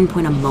can't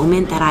pinpoint a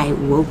moment that I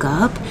woke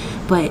up,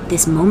 but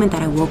this moment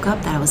that I woke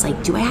up that I was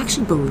like, do I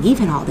actually believe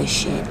in all this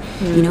shit?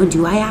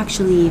 Do I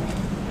actually,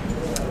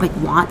 like,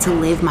 want to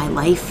live my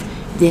life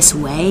this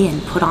way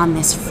and put on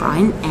this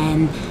front?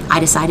 And I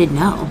decided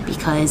no,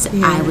 because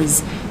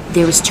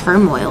there was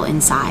turmoil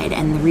inside,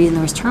 and the reason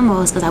there was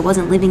turmoil is because I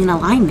wasn't living in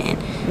alignment,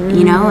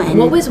 And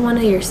what was one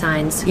of your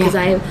signs? Because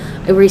I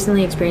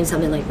recently experienced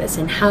something like this,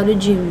 and how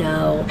did you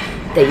know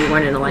that you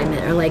weren't in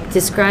alignment? Or, like,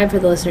 describe for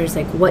the listeners,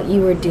 like, what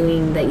you were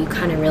doing that you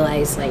kind of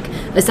realized, like,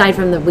 aside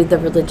from the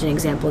religion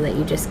example that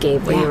you just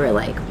gave, where you were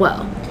like,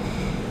 whoa.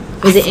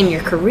 Was it in your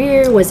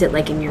career? Was it,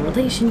 like, in your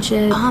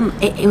relationship?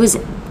 It was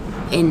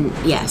in,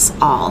 yes,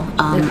 all.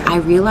 I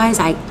realized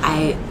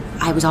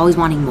I was always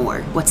wanting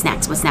more. What's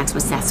next? What's next?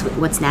 What's next?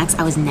 What's next?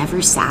 I was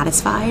never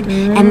satisfied,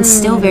 and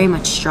still very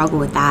much struggle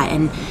with that.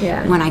 And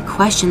when I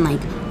question, like,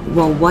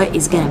 well, what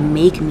is going to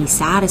make me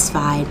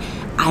satisfied?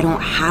 I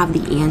don't have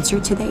the answer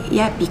to that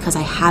yet, because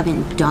I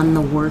haven't done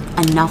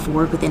enough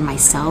work within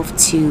myself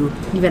to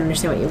even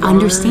understand what you want.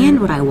 Understand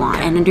what I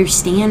want and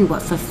understand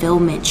what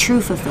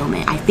true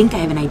fulfillment. I think I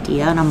have an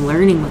idea, and I'm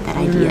learning what that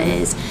idea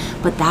is.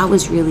 But that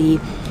was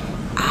really,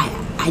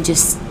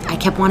 I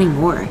kept wanting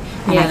more,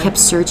 and I kept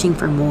searching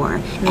for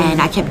more, and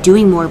I kept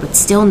doing more, but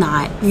still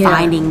not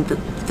finding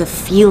the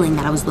feeling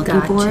that I was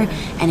looking for.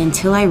 And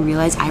until I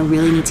realized I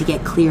really need to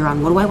get clear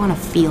on, what do I want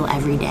to feel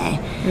every day?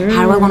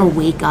 How do I want to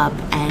wake up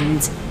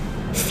and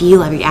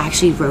feel I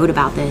actually wrote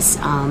about this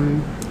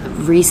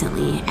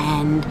recently,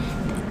 and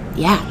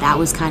that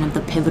was kind of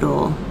the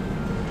pivotal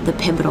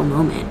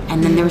moment.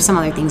 And then there were some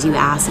other things you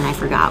asked, and I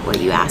forgot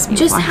what you asked me.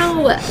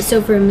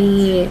 So for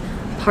me,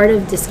 part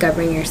of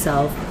discovering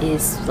yourself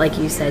is, like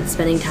you said,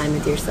 spending time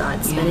with your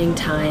thoughts, spending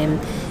time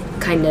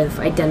kind of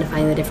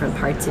identifying the different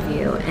parts of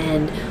you.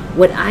 And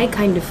what I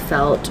kind of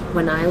felt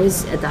when I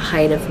was at the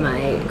height of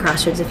my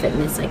crossroads of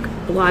fitness, like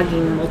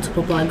blogging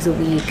multiple blogs a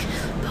week,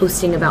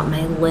 posting about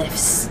my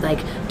lifts,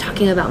 like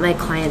talking about my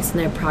clients and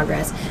their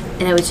progress,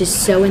 and I was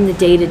just so in the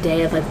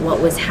day-to-day of like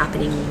what was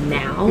happening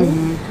now.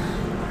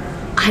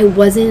 I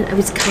was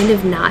kind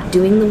of not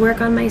doing the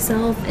work on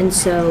myself. And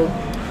so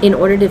in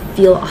order to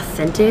feel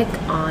authentic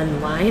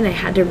online, I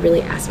had to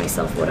really ask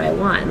myself what I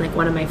want. And like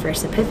one of my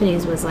first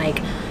epiphanies was like,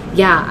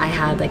 I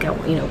had like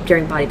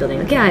during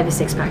bodybuilding, like, I have a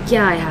six-pack.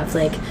 I have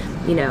like,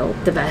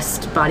 the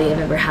best body I've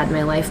ever had in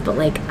my life, but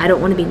like, I don't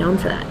want to be known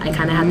for that. I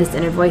kind of had this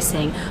inner voice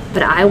saying,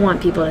 but I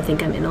want people to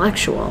think I'm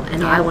intellectual,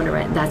 and I want to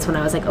write. That's when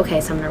I was like, okay,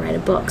 so I'm going to write a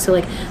book. So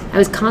like, I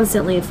was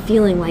constantly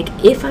feeling like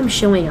if I'm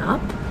showing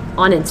up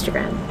on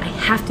Instagram, I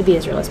have to be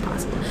as real as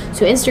possible.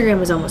 So Instagram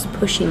was almost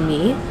pushing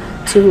me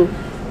to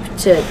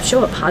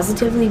show up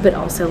positively, but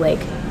also like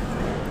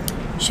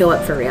show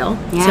up for real.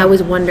 So I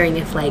was wondering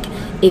if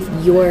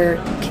your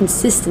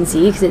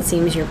consistency, because it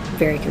seems you're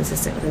very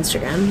consistent with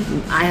Instagram.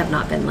 I have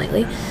not been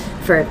lately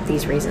for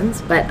these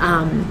reasons, but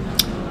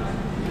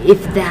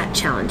if that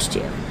challenged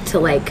you to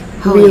like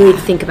really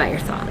think about your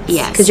thoughts.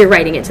 Yes. Because you're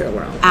writing it to the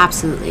world.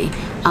 Absolutely.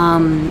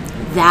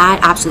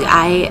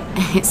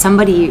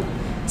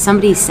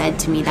 Somebody said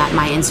to me that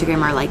my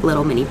Instagram are like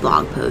little mini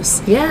blog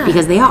posts. Yeah.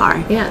 Because they are.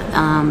 Yeah.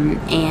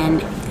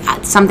 And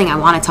something I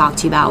want to talk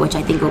to you about, which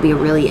I think will be a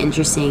really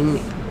interesting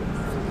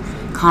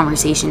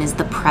conversation, is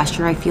the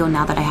pressure I feel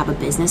now that I have a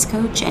business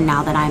coach, and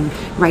now that I'm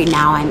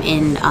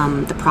in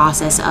the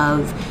process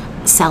of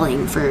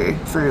selling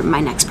for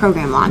my next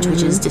program launch,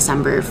 which is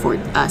December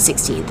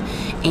 16th.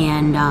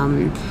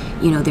 And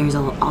there's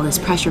all this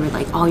pressure with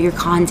like all your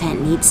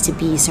content needs to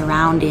be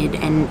surrounded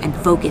and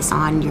focused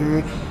on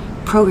your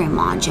program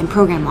launch, and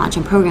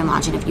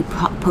if you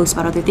post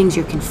about other things,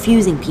 you're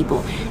confusing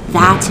people.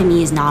 That to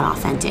me is not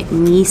authentic.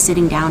 Me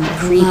sitting down to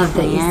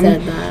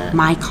pre-plan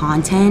my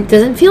content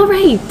doesn't feel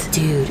right.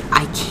 Dude,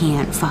 I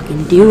can't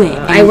fucking do it.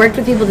 I worked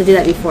with people to do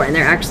that before, and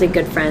they're actually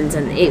good friends,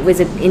 and it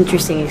was an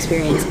interesting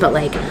experience. But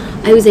like,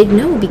 I was like,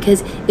 no,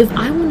 because if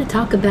I want to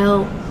talk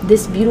about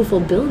this beautiful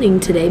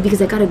building today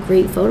because I got a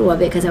great photo of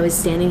it because I was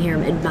standing here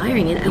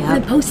admiring it, I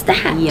want to post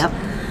that. Yep.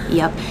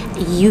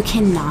 You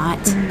cannot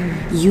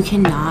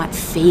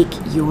fake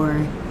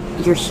your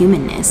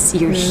humanness,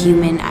 your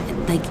human,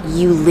 like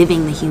you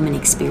living the human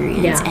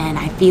experience. And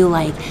I feel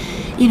like,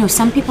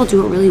 some people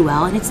do it really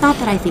well, and it's not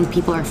that I think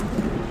people are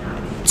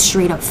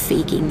straight up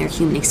faking their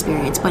human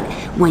experience, but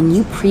when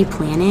you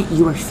pre-plan it,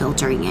 you are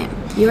filtering it.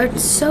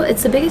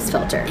 It's the biggest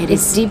filter.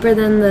 It's deeper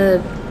than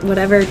the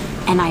whatever.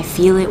 And I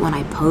feel it when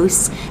I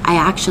post. I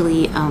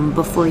actually,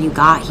 before you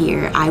got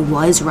here, I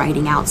was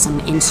writing out some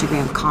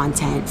Instagram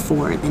content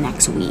for the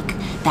next week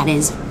that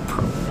is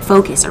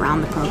focus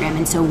around the program.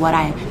 And so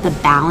the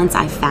balance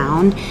I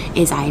found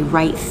is I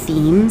write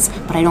themes,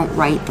 but I don't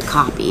write the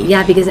copy.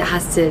 Yeah, because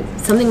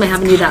something might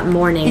happen to you that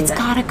morning. It's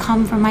gotta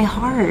come from my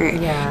heart.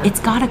 Yeah. It's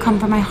gotta come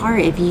from my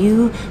heart. If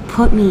you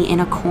put me in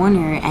a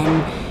corner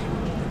and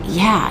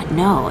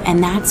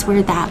and that's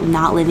where that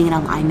not living in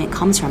alignment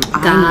comes from.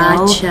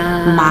 Gotcha.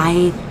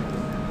 I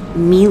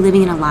know me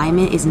living in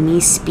alignment is me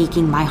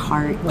speaking my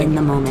heart in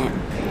the moment.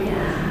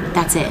 Yeah.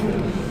 That's it.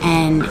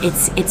 And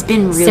it's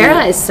been really...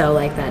 Sarah is so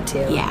like that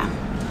too. Yeah.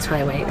 That's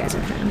probably why you guys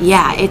are friends.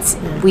 Yeah,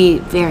 we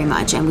very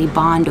much, and we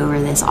bond over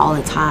this all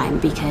the time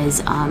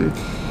because,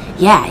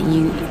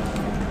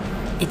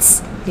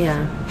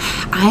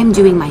 I'm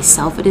doing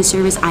myself a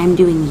disservice. I'm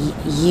doing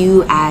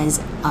you as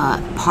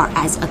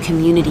a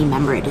community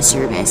member a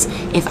disservice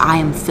if I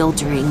am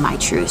filtering my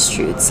truest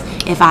truths.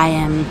 If I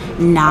am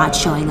not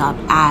showing up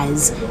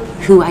as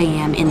who I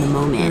am in the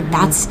moment,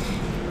 that's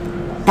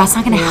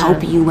not going to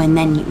help you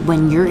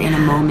when you're in a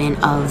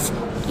moment of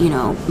you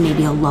know,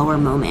 maybe a lower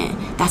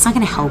moment, that's not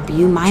going to help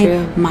you.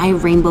 My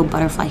rainbow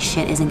butterfly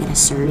shit isn't going to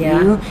serve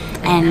you.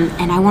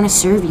 And I want to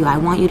serve you. I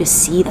want you to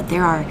see that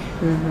there are,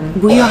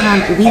 we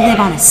live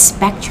on a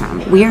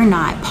spectrum. We are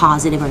not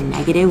positive or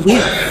negative. We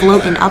are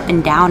floating up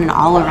and down and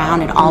all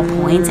around at all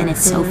points, and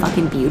it's so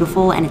fucking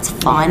beautiful and it's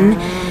fun.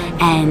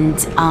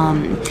 And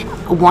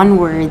one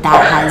word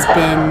that has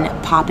been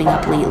popping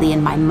up lately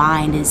in my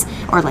mind is,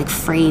 or like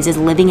phrase, is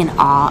living in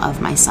awe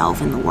of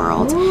myself in the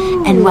world.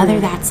 And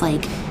whether that's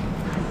like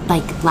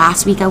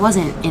last week I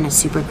wasn't in a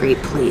super great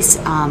place.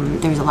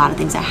 There's a lot of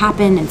things that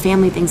happened and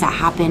family things that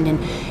happened,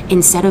 and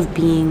instead of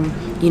being,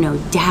 you know,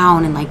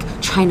 down and like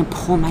trying to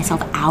pull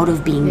myself out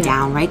of being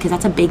down, right? Because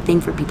that's a big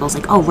thing for people. It's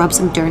like, oh, rub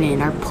some dirt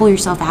in or pull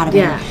yourself out of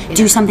it.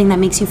 Do something that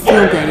makes you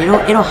feel good.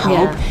 It'll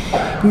help.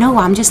 No,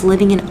 I'm just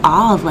living in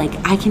awe of like,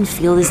 I can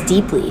feel this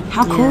deeply.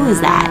 How cool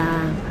is that?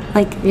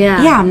 Like,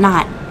 I'm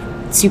not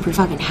super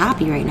fucking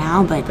happy right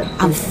now, but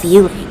I'm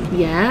feeling.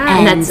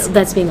 And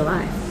that's being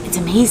alive. It's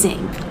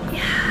amazing.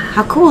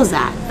 How cool is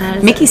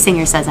that? Mickey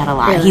Singer says that a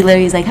lot. Really? He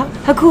literally is like,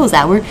 how cool is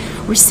that?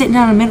 We're sitting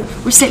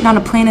on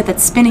a planet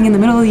that's spinning in the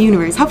middle of the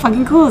universe. How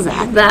fucking cool is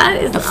that?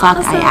 That is the fuck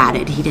awesome. I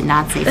added. He did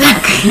not say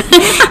fuck.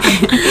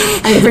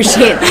 I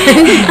appreciate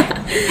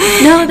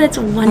that. No, that's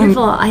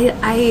wonderful.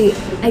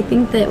 I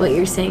think that what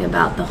you're saying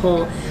about the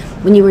whole,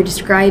 when you were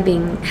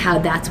describing how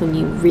that's when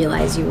you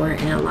realized you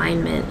weren't in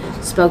alignment,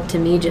 spoke to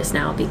me just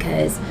now,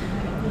 because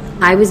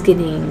I was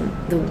getting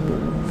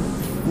the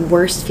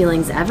worst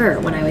feelings ever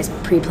when I was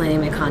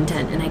pre-planning my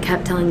content, and I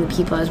kept telling the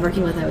people I was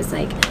working with, I was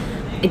like,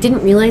 I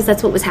didn't realize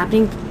that's what was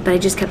happening, but I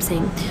just kept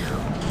saying,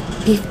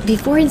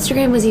 before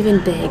Instagram was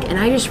even big, and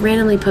I just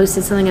randomly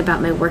posted something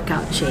about my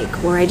workout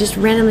shake, or I just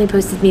randomly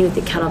posted me with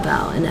the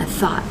kettlebell, and a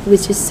thought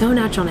was just so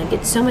natural, and I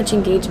get so much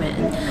engagement,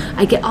 and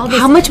I get all this.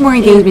 How much more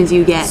engagement do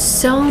you get?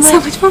 So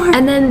much more.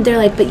 And then they're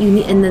like, but you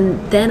need, and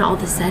then all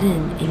of a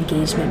sudden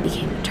engagement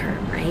became a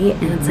term, right?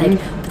 And it's like,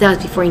 but that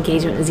was before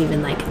engagement was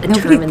even like a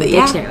term in the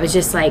dictionary. It was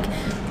just like,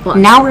 well,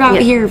 now we're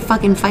out here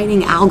fucking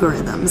fighting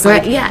algorithms.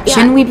 Like,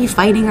 shouldn't we be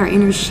fighting our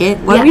inner shit?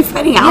 What are we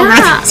fighting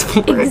algorithms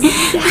for?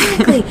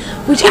 Exactly.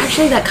 Which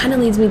actually, that kind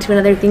of leads me to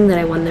another thing that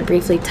I wanted to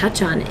briefly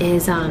touch on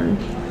is,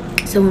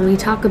 so when we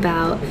talk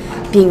about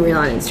being real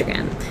on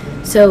Instagram,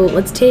 so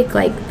let's take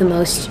like the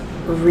most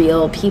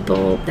real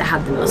people that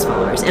have the most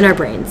followers in our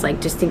brains. Like,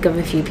 just think of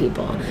a few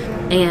people,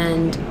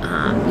 and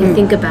you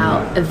think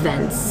about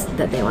events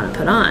that they want to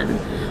put on.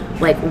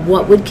 Like,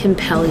 what would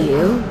compel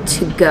you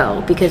to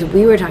go? Because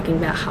we were talking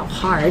about how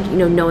hard, you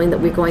know, knowing that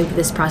we're going through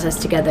this process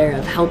together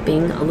of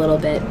helping a little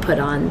bit put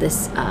on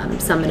this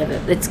summit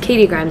event. It's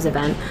Katie Grimes'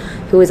 event,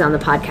 who was on the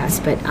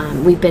podcast, but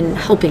we've been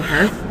helping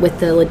her with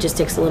the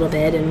logistics a little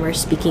bit, and we're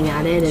speaking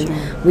at it,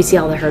 and we see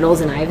all the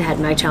hurdles, and I've had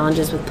my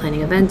challenges with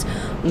planning events.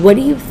 What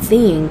do you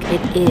think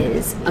it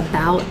is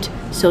about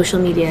social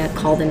media,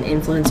 call them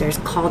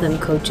influencers, call them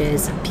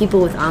coaches,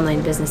 people with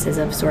online businesses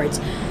of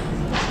sorts?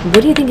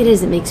 What do you think it is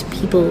that makes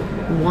people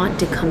want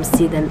to come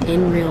see them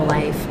in real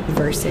life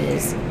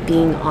versus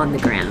being on the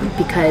ground?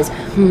 Because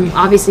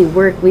obviously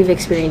we've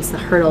experienced the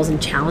hurdles and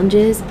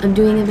challenges of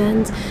doing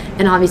events,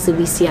 and obviously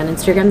we see on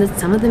Instagram that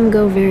some of them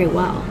go very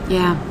well.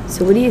 Yeah.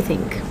 So what do you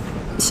think?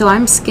 So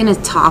I'm just going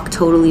to talk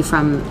totally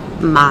from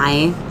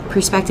my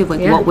perspective,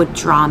 like what would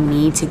draw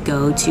me to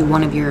go to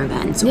one of your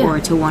events or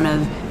to one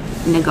of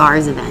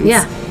Nagar's events.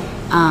 Yeah.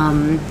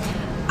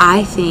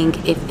 I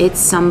think if it's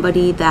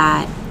somebody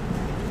that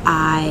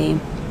I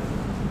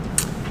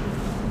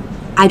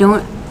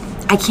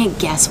can't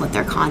guess what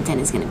their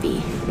content is going to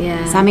be.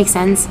 Yeah. Does that make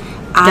sense?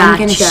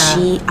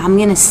 Gotcha. I'm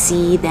gonna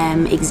see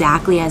them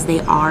exactly as they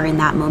are in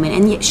that moment,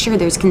 and yet, sure,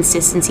 there's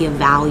consistency of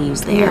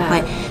values there,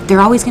 but they're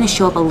always gonna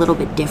show up a little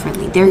bit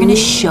differently. They're gonna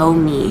show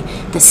me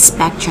the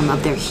spectrum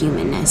of their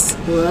humanness.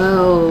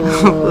 Whoa!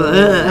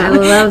 I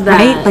love that.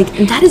 Right? Like,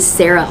 and that is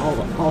Sarah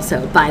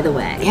also, by the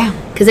way. Yeah.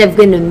 Because I've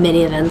been to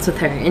many events with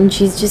her, and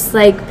she's just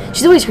like,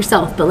 she's always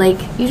herself, but like,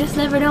 you just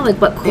never know like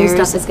what cool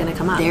stuff is gonna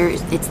come up.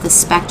 It's the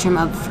spectrum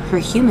of her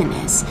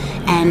humanness,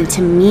 and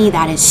to me,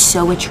 that is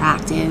so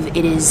attractive.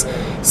 It is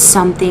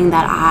something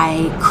that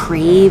I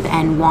crave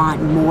and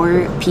want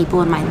more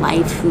people in my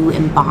life who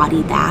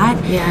embody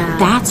that. Yeah.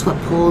 That's what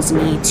pulls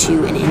me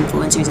to an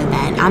influencer's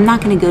event. I'm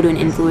not going to go to an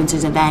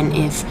influencer's event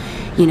if,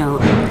 you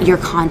know, your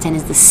content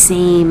is the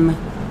same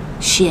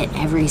shit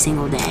every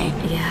single day.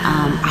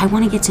 I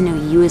want to get to know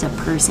you as a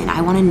person.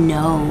 I want to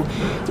know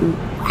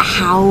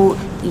how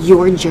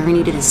your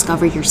journey to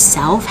discover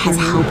yourself has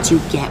helped you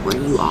get where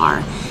you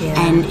are.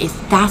 And if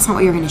that's not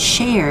what you're going to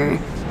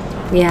share,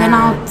 then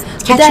I'll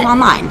catch you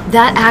online.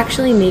 That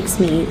actually makes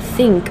me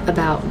think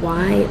about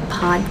why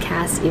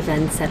podcast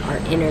events that are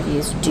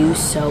interviews do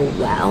so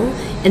well.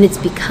 And it's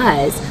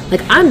because,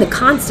 like, I'm the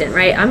constant,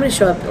 right? I'm going to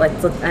show up, like,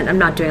 I'm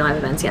not doing live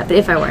events yet, but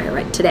if I were,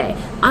 right, today,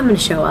 I'm going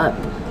to show up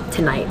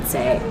tonight,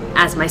 say,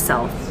 as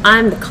myself.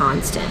 I'm the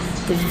constant.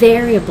 The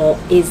variable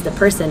is the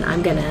person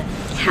I'm going to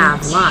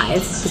have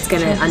live that's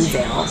going to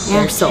unveil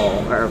their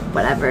soul or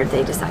whatever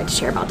they decide to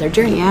share about their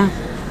journey.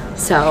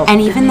 So, and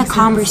even the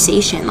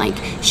conversation, like,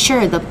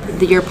 sure,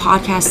 your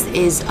podcast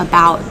is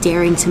about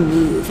daring to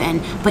move,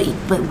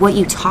 but what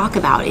you talk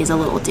about is a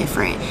little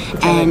different.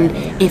 And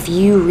if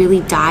you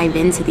really dive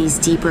into these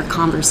deeper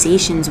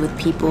conversations with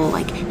people,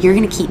 like, you're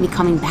gonna keep me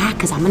coming back,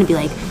 because I'm gonna be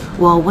like,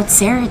 well, what's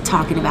Sarah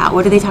talking about?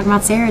 What are they talking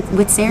about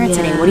with Sarah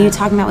today? What are you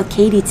talking about with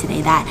Katie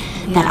today? That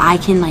I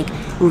can, like,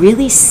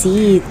 really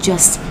see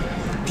just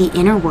the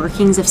inner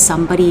workings of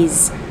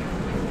somebody's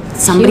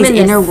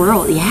inner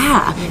world.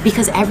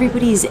 Because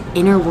everybody's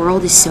inner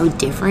world is so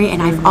different,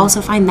 and I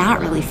also find that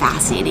really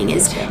fascinating,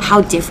 is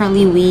how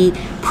differently we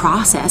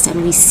process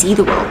and we see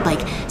the world.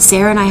 Like,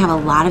 Sarah and I have a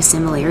lot of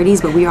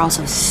similarities, but we are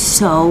also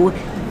so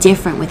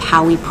different with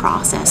how we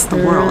process the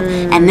world.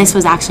 And this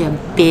was actually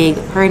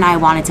her and I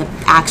wanted to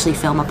actually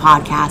film a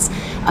podcast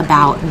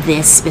about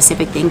this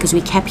specific thing, because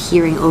we kept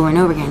hearing over and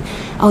over again,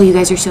 oh, you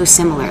guys are so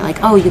similar. Like,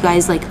 oh, you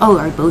guys, like, oh,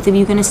 are both of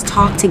you going to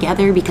talk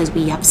together because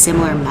we have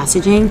similar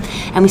messaging?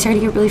 And we started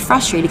to get really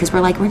frustrated, because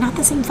we're like, we're not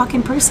the same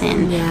fucking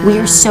person. We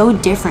are so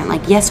different.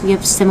 Like, yes, we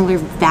have similar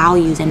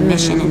values and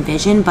mission and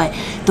vision, but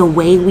the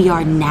way we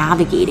are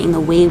navigating, the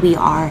way we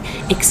are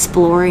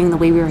exploring, the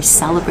way we are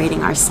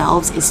celebrating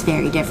ourselves is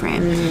very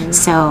different.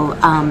 So,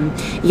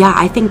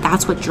 I think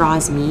that's what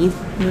draws me.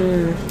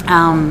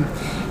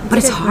 But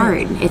it's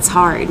hard. It's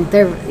hard.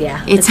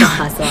 It's a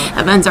hustle.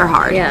 Events are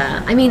hard.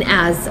 Yeah. I mean,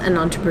 as an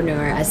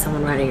entrepreneur, as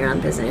someone running your own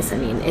business, I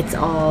mean, it's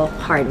all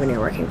hard when you're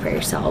working for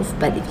yourself.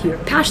 But if you're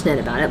passionate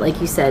about it,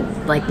 like you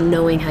said, like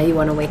knowing how you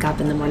want to wake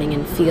up in the morning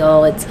and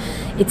feel,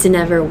 it's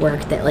never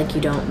work that, like, you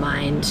don't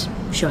mind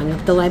showing up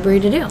at the library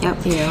to do.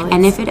 Yep. You know,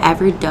 and if it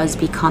ever does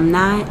become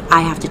that,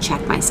 I have to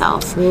check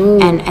myself.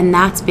 And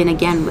that's been,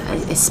 again,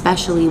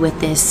 especially with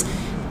this,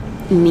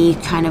 me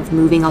kind of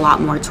moving a lot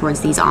more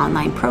towards these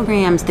online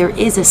programs. There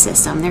is a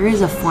system, there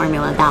is a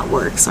formula that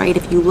works, right?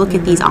 If you look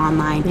at these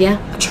online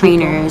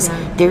trainers,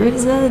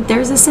 there's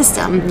a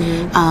system,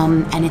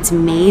 and it's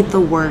made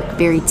the work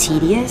very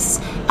tedious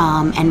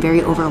and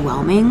very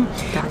overwhelming.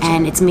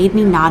 And it's made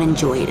me not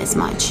enjoy it as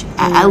much,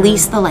 at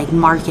least the, like,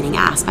 marketing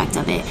aspect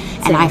of it.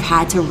 And I've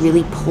had to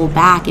really pull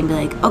back and be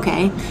like,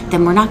 okay,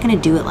 then we're not going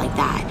to do it like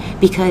that,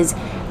 because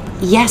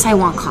yes, I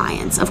want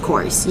clients, of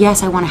course.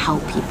 Yes, I want to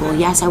help people.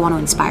 Yes, I want to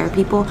inspire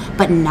people,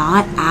 but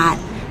not at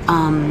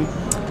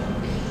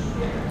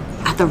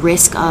the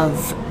risk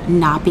of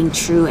not being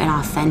true and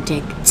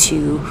authentic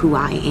to who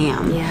I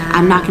am.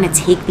 I'm not going to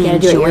take the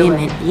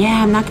enjoyment.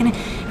 I'm not going to.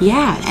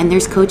 And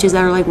there's coaches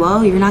that are like,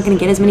 well, you're not going to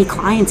get as many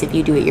clients if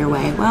you do it your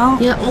way. Well,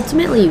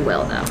 ultimately you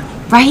will, though.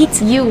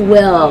 Right? You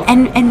will.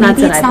 And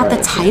maybe it's not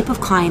the type of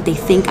client they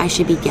think I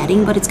should be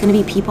getting, but it's going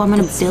to be people I'm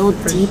going to build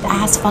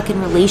deep-ass fucking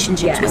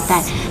relationships with.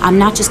 That I'm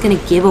not just going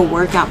to give a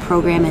workout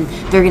program and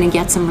they're going to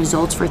get some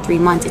results for 3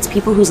 months. It's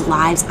people whose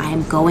lives I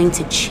am going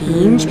to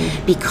change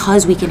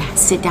because we can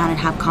sit down and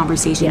have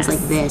conversations like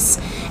this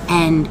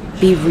and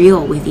be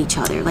real with each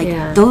other.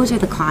 Like, those are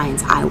the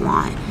clients I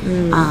want.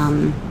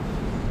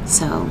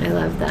 So I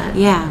love that.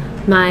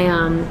 My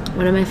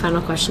one of my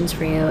final questions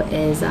for you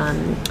is,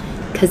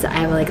 because I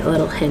have, like, a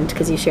little hint,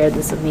 because you shared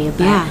this with me,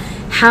 about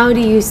how do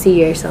you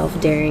see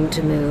yourself daring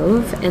to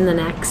move in the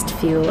next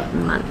few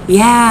months?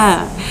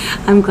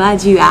 I'm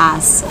glad you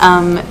asked.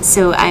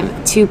 So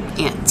I'm two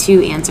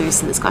answers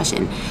to this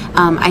question.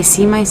 I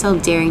see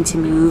myself daring to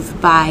move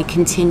by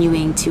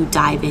continuing to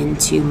dive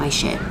into my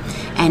shit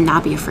and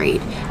not be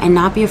afraid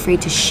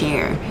to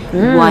share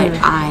what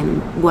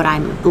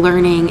I'm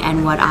learning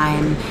and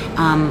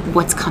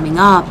what's coming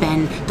up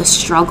and the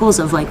struggles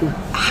of, like,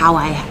 how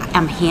I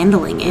am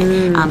handling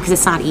it, because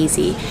it's not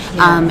easy.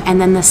 And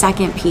then the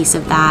second piece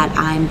of that,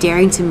 I'm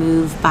daring to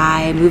move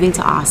by moving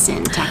to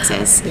Austin,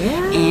 Texas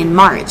in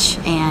March,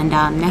 and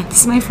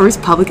this is my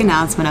first public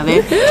announcement of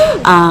it.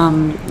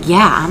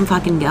 I'm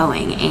fucking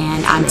going,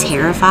 and I'm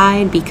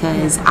terrified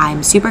because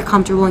I'm super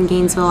comfortable in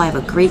Gainesville. I have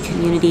a great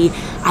community.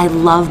 I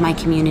love my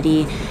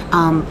community,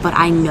 but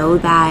I know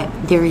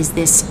that there is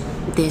this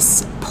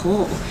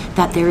pull,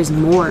 that there is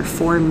more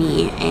for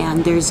me,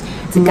 and it's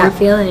a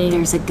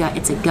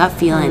gut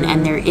feeling,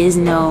 and there is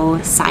no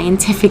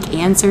scientific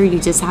answer. You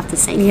just have to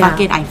say,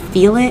 fuck it, I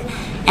feel it,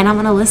 and I'm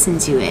gonna listen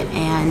to it,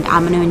 and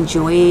I'm gonna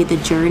enjoy the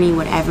journey,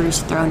 whatever's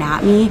thrown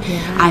at me.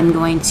 I'm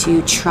going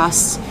to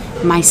trust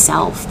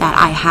myself that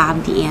I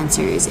have the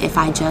answers if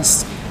I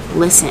just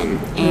listen,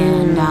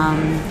 and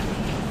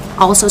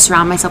also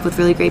surround myself with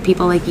really great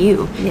people like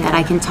you that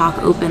I can talk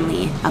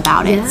openly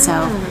about it.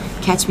 So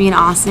catch me in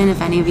Austin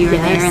if any of you are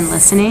there and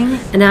listening.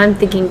 And I'm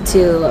thinking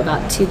too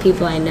about 2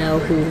 people I know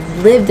who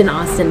lived in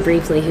Austin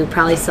briefly who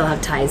probably still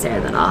have ties there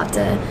that I'll have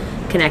to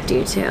connect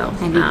you to.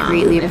 I'd be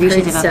greatly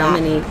appreciative of that. I've heard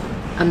so many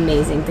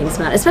amazing things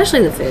about it,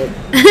 especially the food.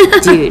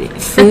 Dude,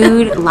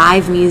 food,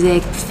 live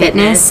music,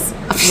 fitness.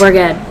 We're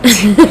good.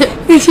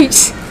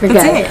 We're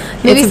good.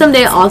 Maybe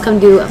someday I'll come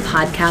do a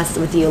podcast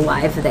with you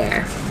live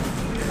there.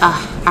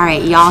 All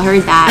right, y'all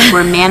heard that.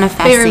 We're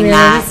manifesting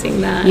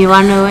that. You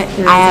want to know what?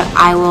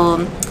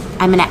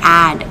 I'm going to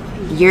add,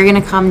 you're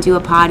going to come do a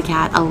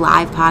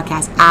live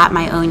podcast at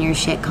my Own Your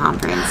Shit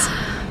conference.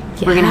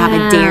 We're going to have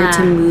a Dare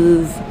to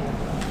Move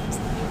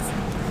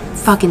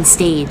fucking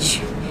stage,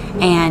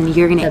 and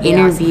you're gonna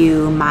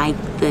interview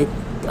the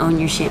Own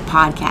Your Shit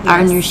podcast,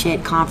 Own Your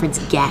Shit conference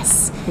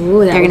guests.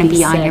 Ooh, they're gonna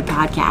be on your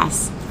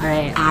podcast. All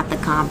right. At the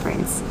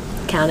conference.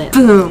 Count it.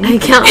 Boom. I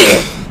count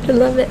it. I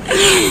love it.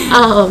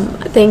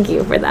 Thank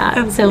you for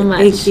that so much.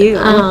 Thank you.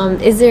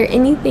 Is there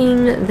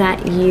anything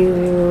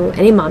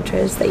any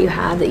mantras that you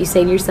have that you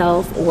say to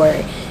yourself, or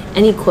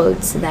any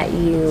quotes that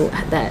you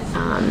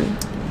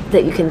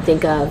can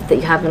think of that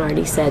you haven't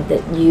already said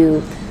that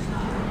you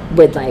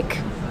would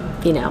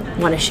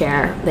want to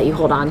share, that you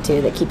hold on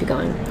to, that keep you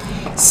going?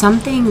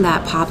 Something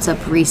that popped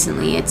up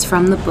recently, it's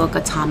from the book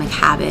Atomic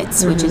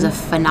Habits, which is a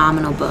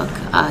phenomenal book.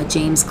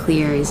 James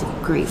Clear is a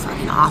great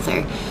fucking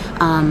author.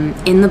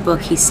 In the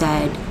book, he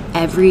said,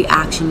 every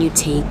action you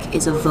take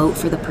is a vote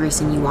for the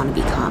person you want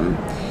to become.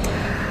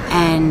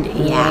 And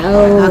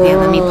okay,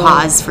 let me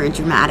pause for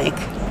dramatic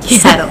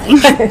settling.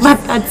 Let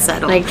that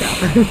settle.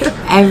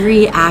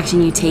 Every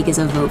action you take is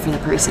a vote for the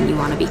person you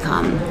want to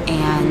become.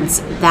 And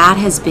that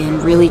has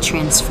been really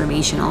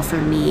transformational for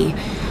me.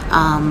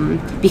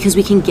 Because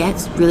we can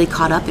get really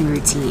caught up in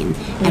routine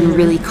and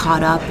really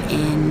caught up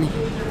in,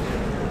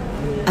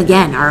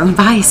 again, our own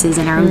biases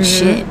and our own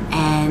shit.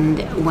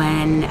 And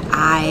when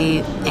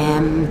I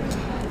am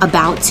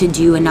about to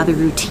do another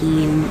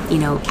routine,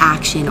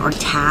 action or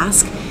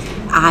task,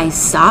 I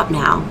stop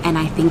now and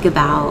I think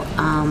about,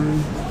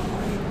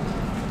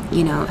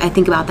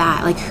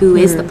 that, like, who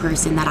is the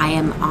person that I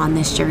am on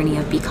this journey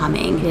of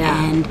becoming?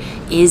 And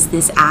is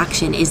this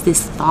action, is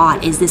this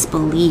thought, is this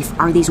belief,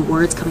 are these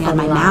words coming out of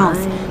my mouth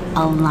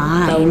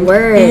aligned? The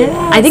word.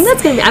 Yes. I think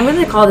that's I'm going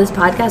to call this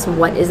podcast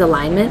What is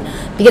Alignment?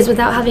 Because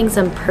without having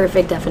some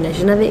perfect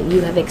definition of it,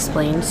 you have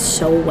explained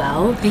so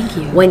well. Thank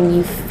you. When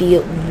you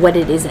feel what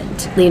it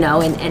isn't,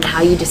 and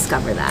how you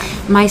discover that.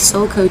 My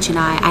soul coach and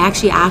I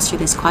actually asked her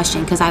this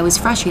question because I was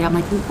frustrated. I'm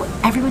like,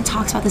 everyone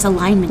talks about this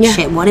alignment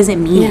shit. What does it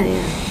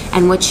mean?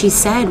 And what she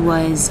said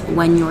was,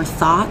 when your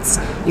thoughts,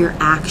 your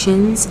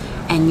actions,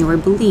 and your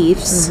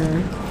beliefs,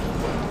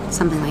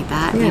 something like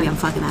that. Maybe I'm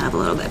fucking that up a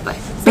little bit, but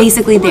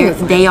basically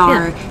they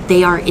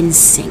are in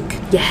sync.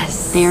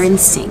 Yes. They're in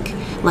sync.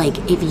 Like,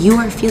 if you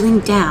are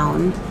feeling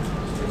down,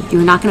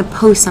 you're not going to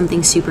post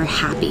something super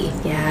happy.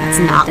 It's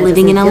not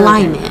living in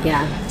alignment.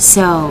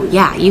 So,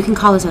 you can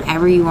call this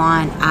whatever you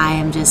want. I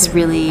am just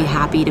really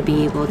happy to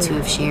be able to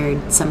have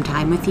shared some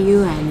time with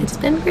you. And it's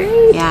been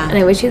great. And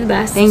I wish you the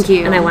best. Thank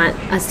you. And I want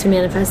us to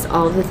manifest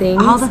all the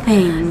things. All the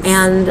things.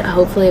 And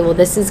hopefully,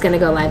 this is going to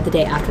go live the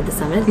day after the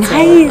summit. Nice.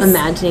 So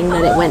imagining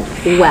that it went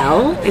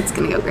well. It's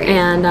going to go great.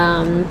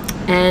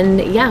 And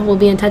we'll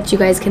be in touch. You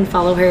guys can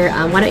follow her.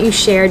 Why don't you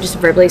share just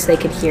verbally so they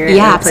could hear it?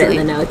 Yeah, and put it in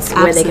the notes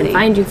where they can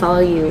find you, follow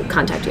you,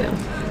 contact you.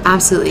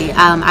 Absolutely.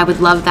 I would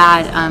love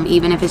that,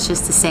 even if it's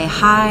just to say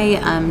hi.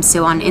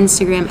 So on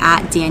Instagram,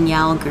 at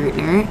Danielle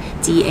Gertner,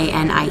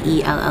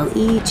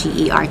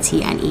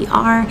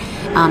 DanielleGertner.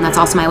 That's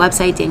also my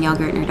website,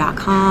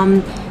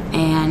 daniellegertner.com.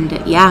 And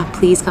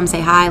please come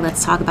say hi.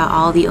 Let's talk about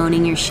all the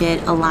owning your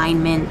shit,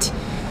 alignment,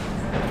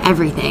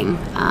 everything.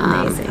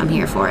 Amazing. I'm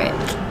here for it.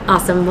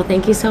 Awesome. Well,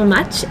 thank you so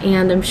much.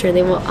 And I'm sure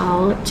they will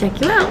all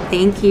check you out.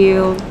 Thank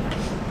you.